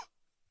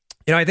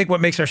I think what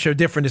makes our show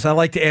different is I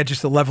like to add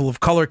just a level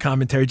of color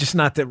commentary, just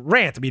not the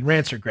rant. I mean,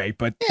 rants are great,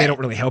 but they don't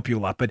really help you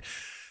a lot. But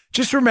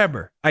just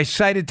remember, I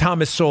cited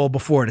Thomas Sowell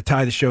before to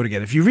tie the show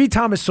together. If you read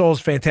Thomas Sowell's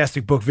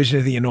fantastic book, Vision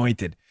of the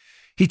Anointed,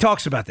 he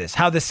talks about this,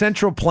 how the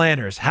central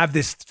planners have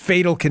this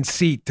fatal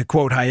conceit, to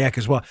quote Hayek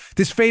as well,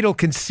 this fatal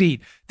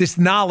conceit, this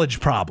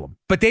knowledge problem,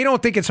 but they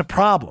don't think it's a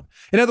problem.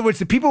 In other words,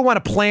 the people who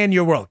want to plan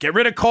your world, get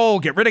rid of coal,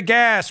 get rid of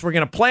gas, we're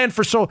going to plan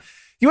for solar.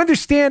 You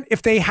understand,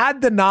 if they had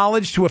the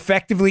knowledge to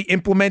effectively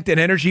implement an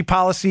energy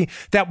policy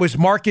that was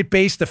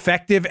market-based,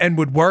 effective, and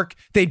would work,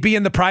 they'd be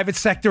in the private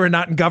sector and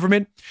not in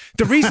government.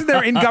 The reason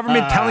they're in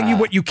government telling you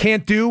what you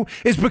can't do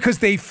is because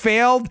they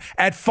failed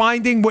at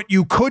finding what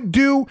you could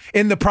do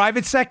in the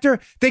private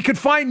sector. They could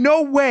find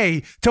no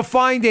way to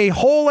find a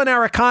hole in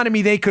our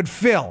economy they could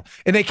fill,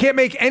 and they can't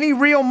make any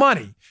real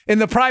money in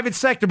the private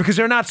sector because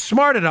they're not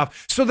smart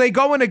enough. So they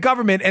go into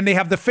government and they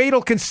have the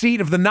fatal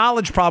conceit of the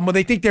knowledge problem where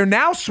they think they're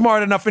now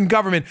smart enough in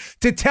government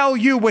to tell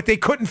you what they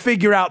couldn't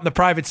figure out in the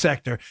private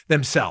sector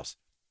themselves.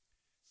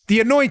 The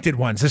anointed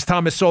ones, as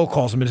Thomas Sowell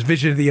calls them in his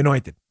Vision of the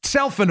Anointed,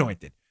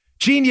 self-anointed,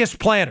 genius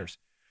planners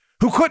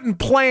who couldn't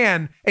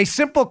plan a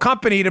simple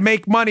company to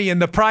make money in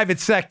the private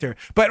sector,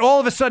 but all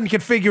of a sudden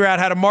can figure out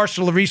how to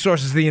marshal the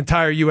resources of the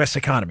entire U.S.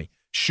 economy.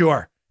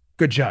 Sure.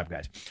 Good job,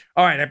 guys.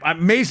 All right.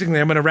 Amazingly,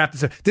 I'm going to wrap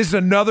this up. This is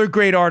another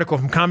great article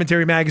from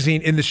Commentary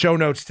Magazine in the show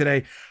notes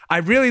today.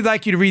 I'd really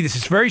like you to read this.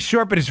 It's very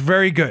short, but it's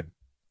very good.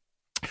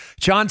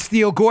 John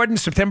Steele Gordon,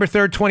 September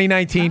 3rd,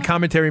 2019,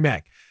 Commentary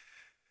Mag.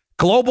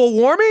 Global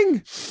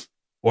warming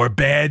or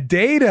bad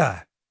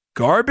data?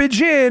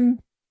 Garbage in,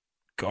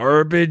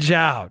 garbage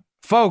out.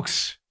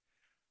 Folks,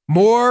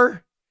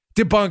 more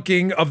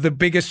debunking of the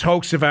biggest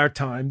hoax of our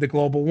time, the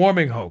global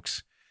warming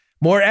hoax.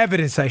 More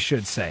evidence, I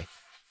should say.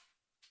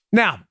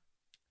 Now,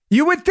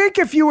 you would think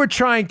if you were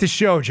trying to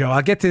show, Joe,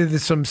 I'll get to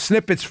some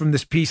snippets from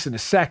this piece in a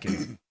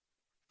second.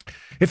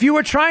 If you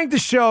were trying to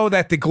show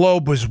that the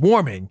globe was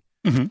warming,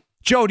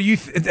 Joe,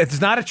 it's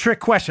not a trick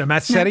question. I'm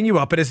not setting you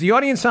up, but as the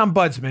audience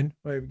ombudsman,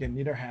 wait, we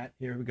need our hat.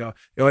 Here we go.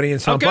 The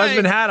audience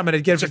ombudsman hat. I'm going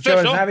to get it for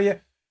Joe.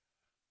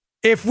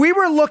 If we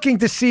were looking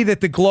to see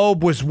that the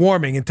globe was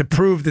warming and to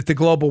prove that the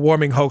global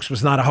warming hoax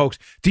was not a hoax,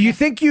 do you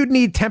think you'd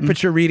need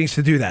temperature readings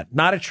to do that?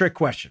 Not a trick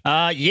question.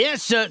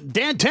 Yes,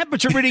 Dan,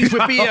 temperature readings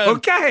would be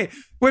okay.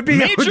 Would be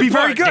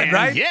very good, Dan.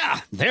 Right?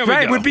 Yeah, there we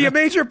go. Would be a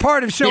major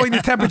part of showing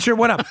the temperature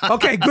went up.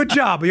 Okay, good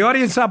job. The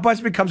audience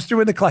ombudsman comes through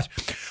in the clutch.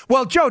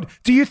 Well, Joe,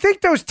 do you think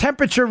those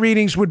temperature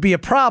readings would be a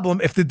problem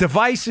if the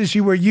devices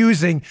you were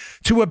using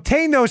to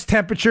obtain those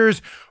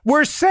temperatures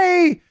were,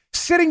 say,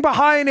 sitting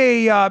behind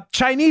a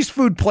Chinese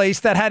food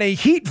place that had a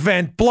heat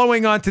vent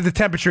blowing onto the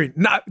temperature?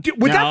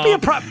 Would that be a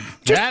problem?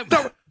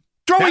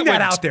 Throwing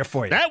that out there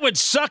for you. That would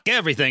suck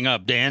everything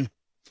up, Dan.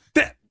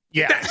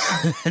 Yeah.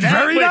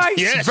 Very nice.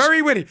 Yes.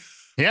 Very witty.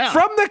 Yeah.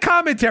 From the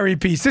commentary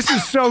piece, this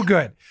is so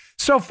good.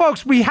 So,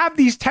 folks, we have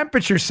these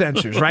temperature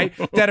sensors, right,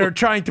 that are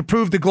trying to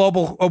prove the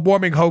global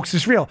warming hoax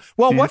is real.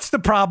 Well, what's the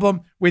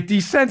problem with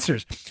these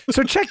sensors?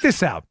 So check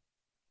this out.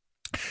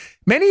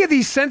 Many of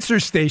these sensor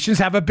stations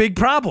have a big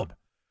problem.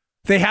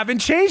 They haven't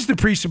changed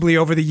appreciably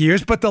over the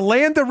years, but the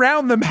land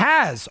around them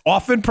has,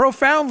 often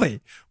profoundly,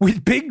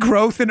 with big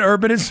growth in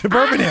urban and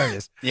suburban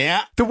areas.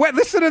 Yeah.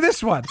 Listen to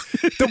this one.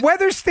 The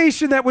weather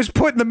station that was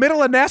put in the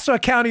middle of Nassau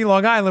County,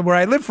 Long Island, where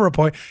I lived for a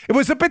point, it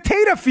was a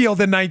potato field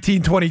in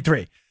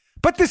 1923.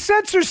 But the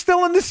sensor's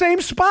still in the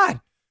same spot.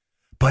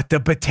 But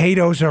the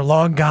potatoes are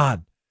long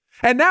gone.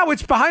 And now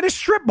it's behind a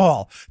strip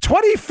mall,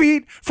 20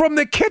 feet from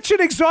the kitchen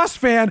exhaust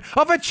fan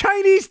of a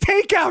Chinese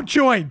takeout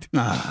joint.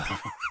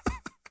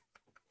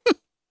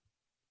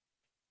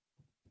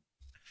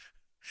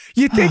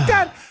 You think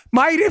that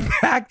might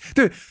impact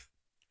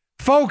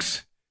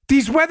folks?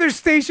 These weather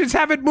stations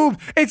haven't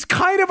moved. It's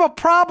kind of a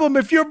problem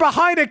if you're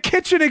behind a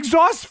kitchen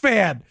exhaust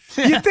fan.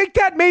 You think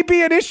that may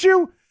be an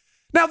issue?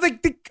 Now,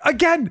 the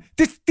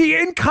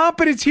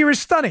incompetence here is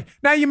stunning.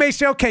 Now, you may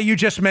say, okay, you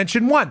just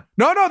mentioned one.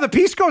 No, the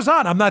piece goes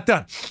on. I'm not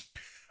done.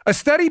 A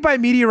study by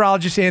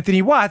meteorologist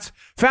Anthony Watts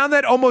found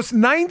that almost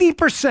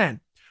 90%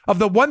 of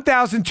the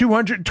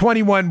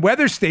 1,221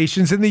 weather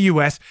stations in the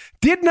U.S.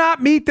 did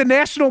not meet the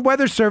National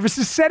Weather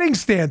Service's setting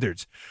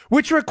standards,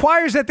 which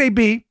requires that they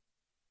be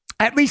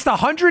at least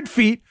 100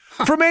 feet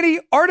from any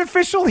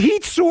artificial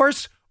heat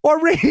source or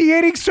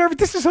radiating surface.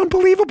 This is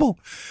unbelievable.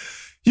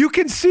 You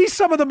can see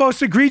some of the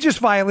most egregious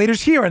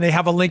violators here, and they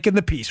have a link in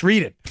the piece.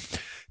 Read it.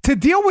 To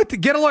deal with,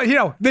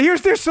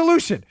 here's their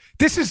solution.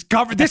 This is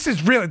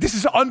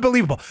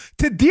unbelievable.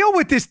 To deal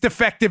with this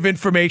defective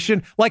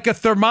information, like a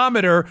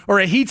thermometer or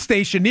a heat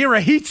station near a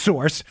heat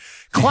source,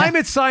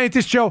 climate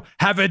scientists, Joe,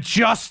 have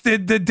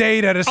adjusted the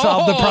data to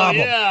solve the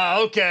problem. Yeah,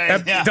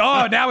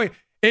 okay.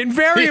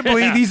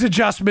 Invariably, these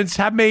adjustments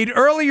have made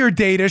earlier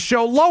data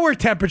show lower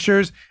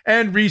temperatures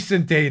and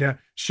recent data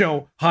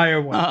show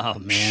higher ones. Oh,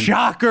 man.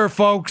 Shocker,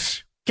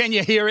 folks. Can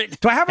you hear it?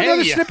 Do I have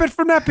another snippet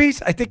from that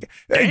piece? I think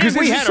because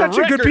we had such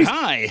a good piece.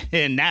 High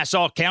in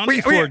Nassau County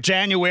for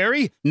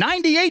January,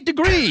 98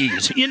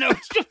 degrees. You know,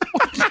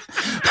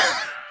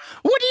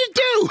 what do you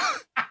do?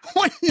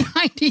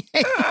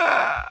 198.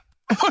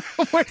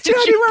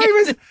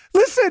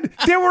 Listen,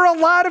 there were a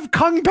lot of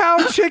Kung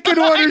Pao chicken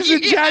orders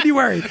in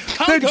January.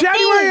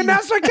 January in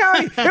Nassau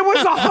County, it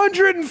was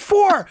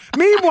 104.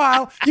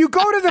 Meanwhile, you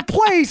go to the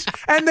place,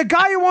 and the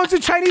guy who owns a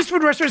Chinese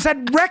food restaurant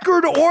had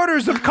record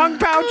orders of Kung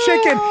Pao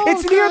chicken.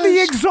 It's near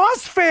the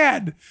exhaust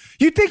fan.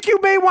 You think you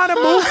may want to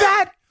move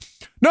that?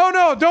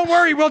 No, don't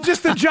worry. We'll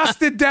just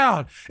adjust it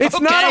down. It's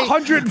not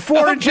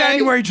 104 in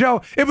January,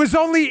 Joe. It was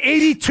only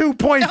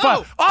 82.5.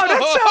 Oh,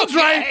 that sounds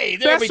right.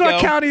 Nassau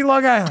County,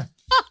 Long Island.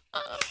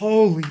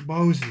 Holy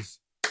Moses.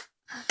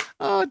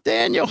 Oh,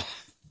 Daniel.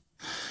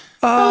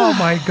 Oh,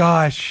 my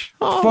gosh.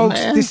 Folks,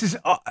 man. This is,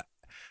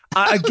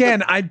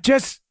 again,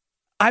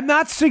 I'm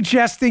not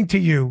suggesting to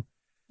you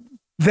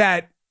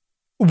that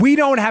we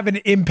don't have an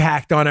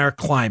impact on our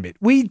climate.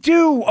 We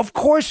do. Of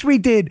course we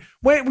did.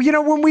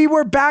 When we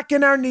were back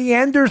in our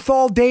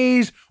Neanderthal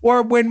days,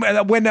 or when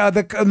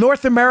the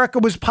North America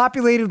was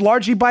populated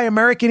largely by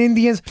American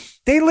Indians,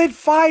 they lit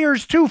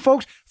fires too,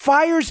 folks.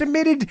 Fires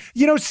emitted,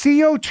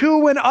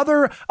 CO2 and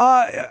other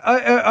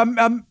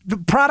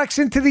products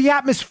into the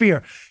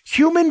atmosphere.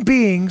 Human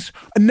beings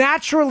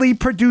naturally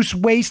produce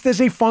waste as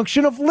a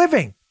function of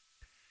living.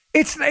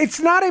 It's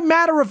not a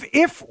matter of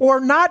if or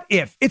not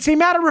if. It's a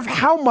matter of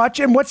how much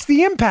and what's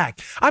the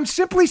impact. I'm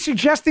simply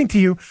suggesting to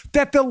you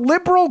that the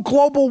liberal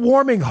global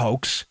warming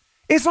hoax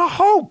is a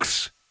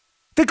hoax.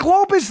 The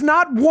globe is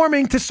not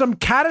warming to some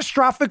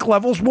catastrophic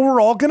levels where we're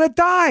all going to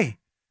die.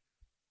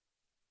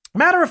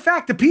 Matter of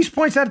fact, the piece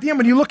points out at the end,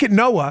 when you look at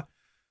NOAA,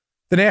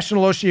 the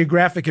National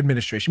Oceanographic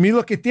Administration, when you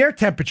look at their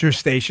temperature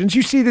stations,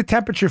 you see the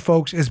temperature,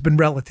 folks, has been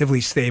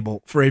relatively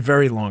stable for a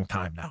very long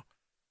time now.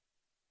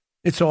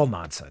 It's all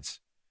nonsense.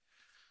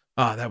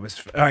 Oh, that was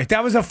all right.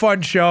 That was a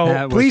fun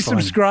show. Please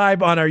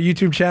subscribe on our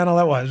YouTube channel.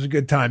 That was a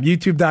good time.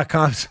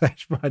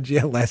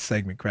 YouTube.com/Bonji. Last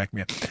segment cracked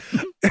me up.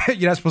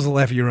 You're not supposed to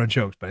laugh at your own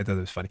jokes, but I thought it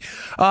was funny.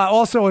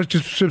 Also,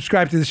 just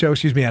subscribe to the show,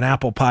 on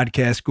Apple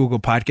Podcasts, Google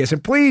Podcasts.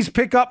 And please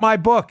pick up my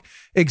book,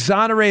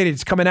 Exonerated.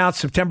 It's coming out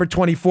September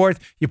 24th.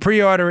 You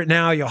pre-order it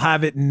now. You'll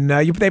have it. And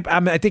I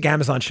think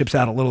Amazon ships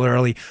out a little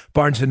early,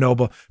 Barnes &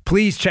 Noble.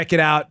 Please check it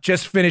out.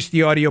 Just finished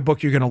the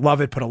audiobook. You're going to love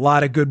it. Put a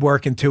lot of good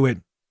work into it.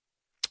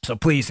 So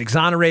please,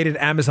 Exonerated,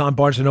 Amazon,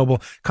 Barnes &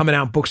 Noble, coming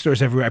out in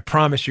bookstores everywhere. I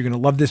promise you're going to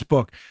love this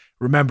book.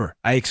 Remember,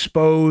 I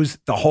exposed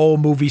the whole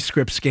movie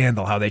script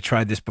scandal, how they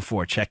tried this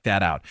before. Check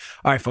that out.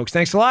 All right, folks,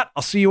 thanks a lot.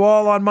 I'll see you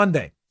all on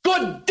Monday.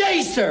 Good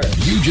day, sir.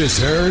 You just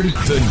heard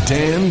The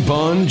Dan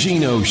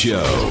Bongino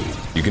Show.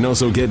 You can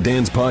also get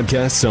Dan's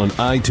podcasts on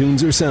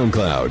iTunes or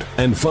SoundCloud.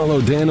 And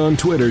follow Dan on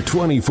Twitter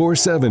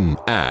 24/7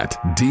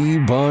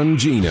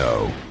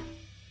 @DBongino.